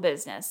successful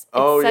business.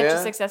 It's such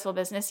a successful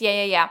business.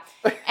 Yeah.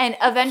 And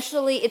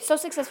eventually, it's so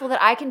successful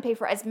that I can pay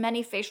for as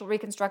many facial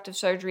reconstructive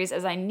surgeries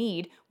as I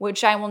need,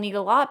 which I will need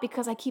a lot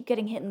because I keep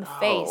getting hit in the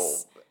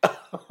face.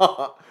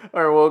 All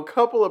right, well, a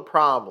couple of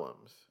problems.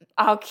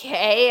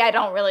 Okay, I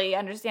don't really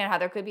understand how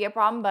there could be a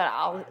problem, but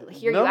I'll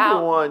hear you out.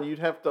 Number one, you'd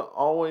have to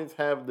always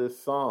have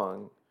this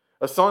song.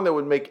 A song that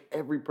would make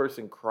every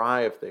person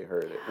cry if they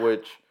heard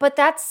it, But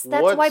that's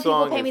why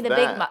people pay me the big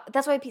that?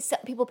 that's why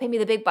people pay me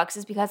the big bucks,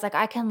 is because like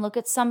I can look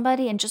at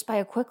somebody and just by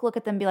a quick look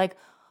at them be like,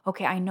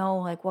 okay, I know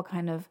like what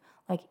kind of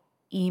like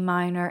E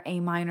minor,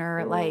 A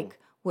minor like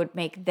would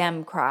make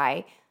them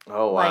cry.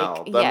 Oh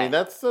wow. Like, I mean,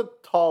 that's a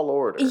tall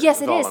order.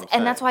 Yes, it is.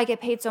 And that's why I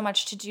get paid so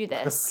much to do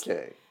this.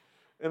 Okay.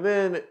 And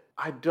then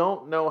I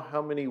don't know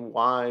how many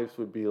wives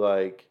would be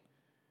like,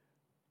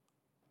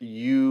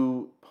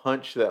 you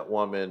punch that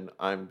woman,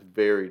 I'm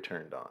very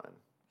turned on.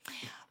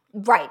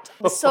 Right.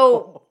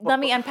 So let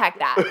me unpack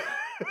that.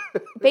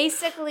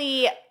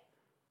 Basically,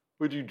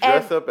 would you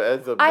dress up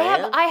as a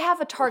man? I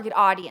have a target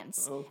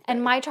audience. Okay.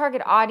 And my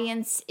target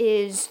audience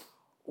is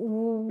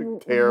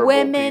terrible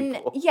women.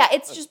 People. Yeah,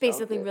 it's just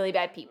basically really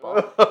bad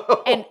people.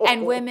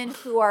 and women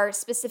who are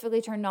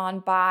specifically turned on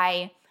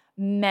by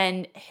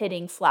men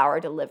hitting flower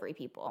delivery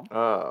people.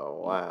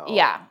 Oh, wow.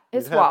 Yeah,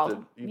 it's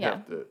wild.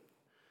 Have to.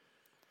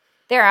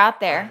 They're out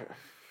there.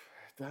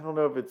 I don't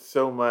know if it's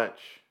so much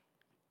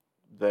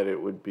that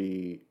it would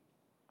be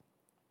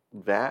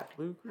that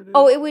lucrative.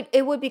 Oh,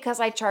 it would because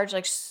I charge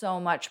like so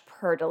much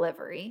per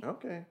delivery.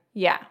 Okay.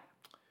 Yeah.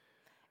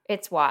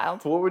 It's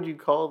wild. What would you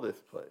call this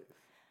place?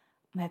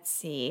 Let's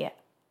see.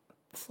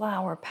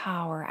 Flower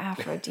power,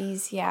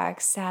 aphrodisiac,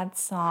 sad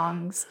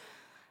songs,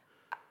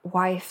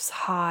 wife's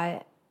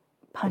hot,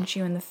 punch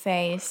you in the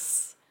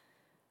face,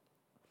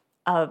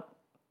 a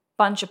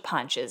bunch of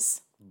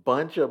punches.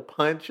 Bunch of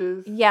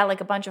punches? Yeah, like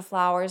a bunch of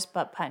flowers,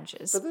 but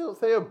punches. But they don't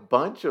say a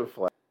bunch of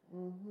flowers.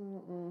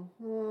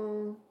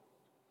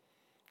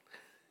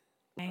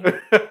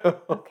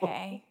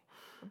 Okay.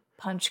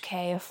 Punch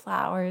K of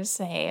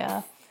flowers,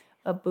 a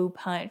boo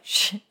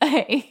punch.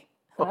 I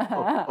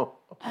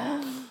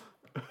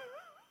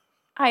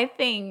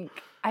think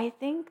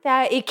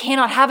that it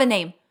cannot have a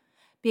name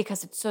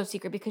because it's so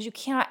secret, because you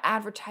cannot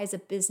advertise a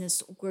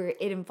business where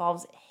it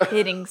involves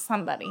hitting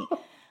somebody.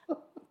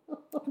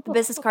 The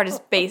business card is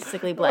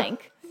basically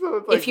blank. So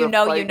it's like if you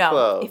know, you know.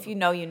 Club. If you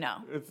know, you know.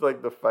 It's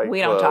like the Fight Club. We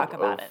don't talk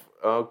about it.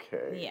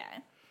 Okay. Yeah.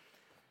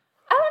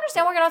 I don't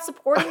understand why you're not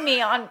supporting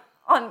me on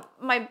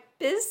my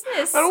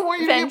business I don't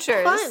want you ventures. to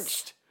get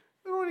punched.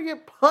 I don't want to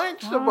get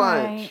punched All a bunch.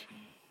 right.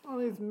 All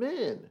these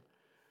men.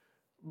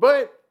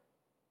 But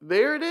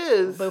there it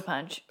is. Boo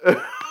punch.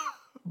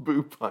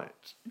 Boo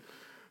punch.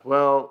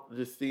 Well,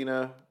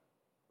 Justina,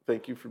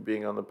 thank you for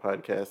being on the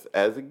podcast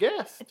as a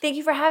guest. Thank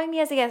you for having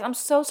me as a guest. I'm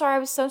so sorry I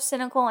was so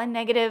cynical and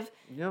negative.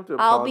 You don't have to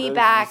I'll apologize. be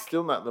back. He's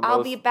still not the I'll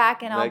most be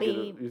back and negative.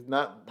 I'll be He's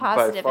not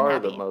positive by far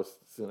and the happy. most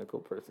cynical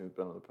person who's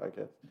been on the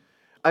podcast.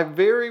 I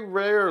very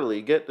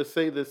rarely get to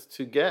say this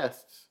to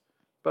guests,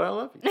 but I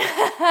love you.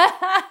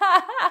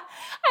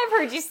 I've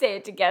heard you say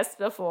it to guests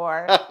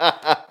before.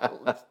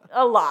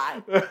 A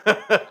lot,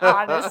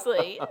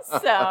 honestly.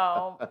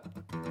 So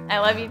I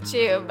love you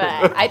too,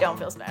 but I don't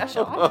feel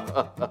special.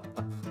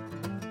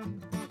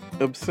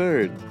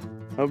 Absurd.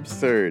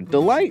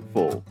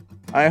 Delightful.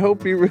 I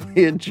hope you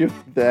really enjoyed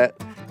that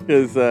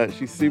because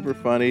she's super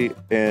funny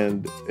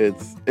and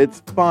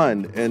it's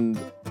fun and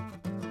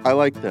I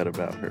like that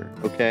about her.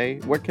 Okay?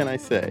 What can I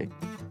say?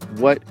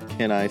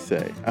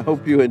 I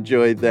hope you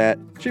enjoyed that.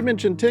 She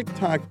mentioned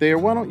TikTok there.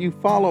 Why don't you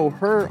follow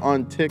her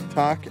on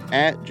TikTok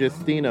at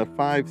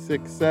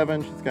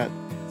Justina567. She's got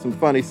some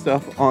funny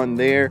stuff on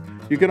there.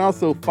 You can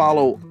also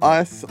follow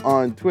us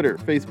on Twitter,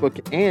 Facebook,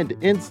 and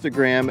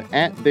Instagram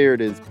at There It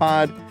Is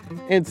Pod,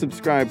 and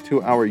subscribe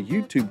to our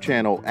YouTube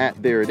channel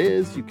at There It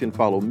Is. You can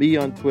follow me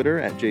on Twitter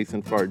at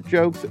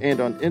JasonFarrJokes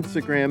and on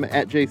Instagram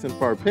at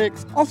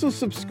JasonFarrPics. Also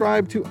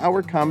subscribe to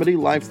our comedy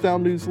lifestyle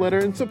newsletter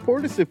and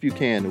support us if you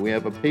can. We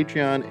have a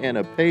Patreon and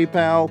a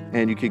PayPal,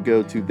 and you can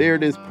go to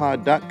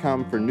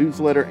thereitispod.com for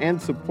newsletter and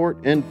support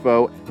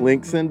info.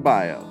 Links in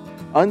bio.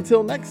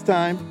 Until next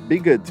time, be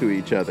good to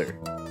each other.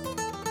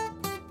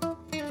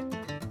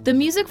 The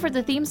music for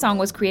the theme song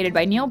was created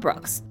by Neil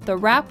Brooks. The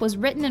rap was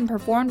written and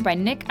performed by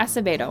Nick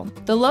Acevedo.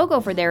 The logo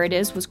for There It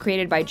Is was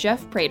created by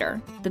Jeff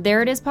Prater. The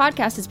There It Is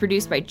podcast is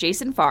produced by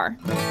Jason Farr.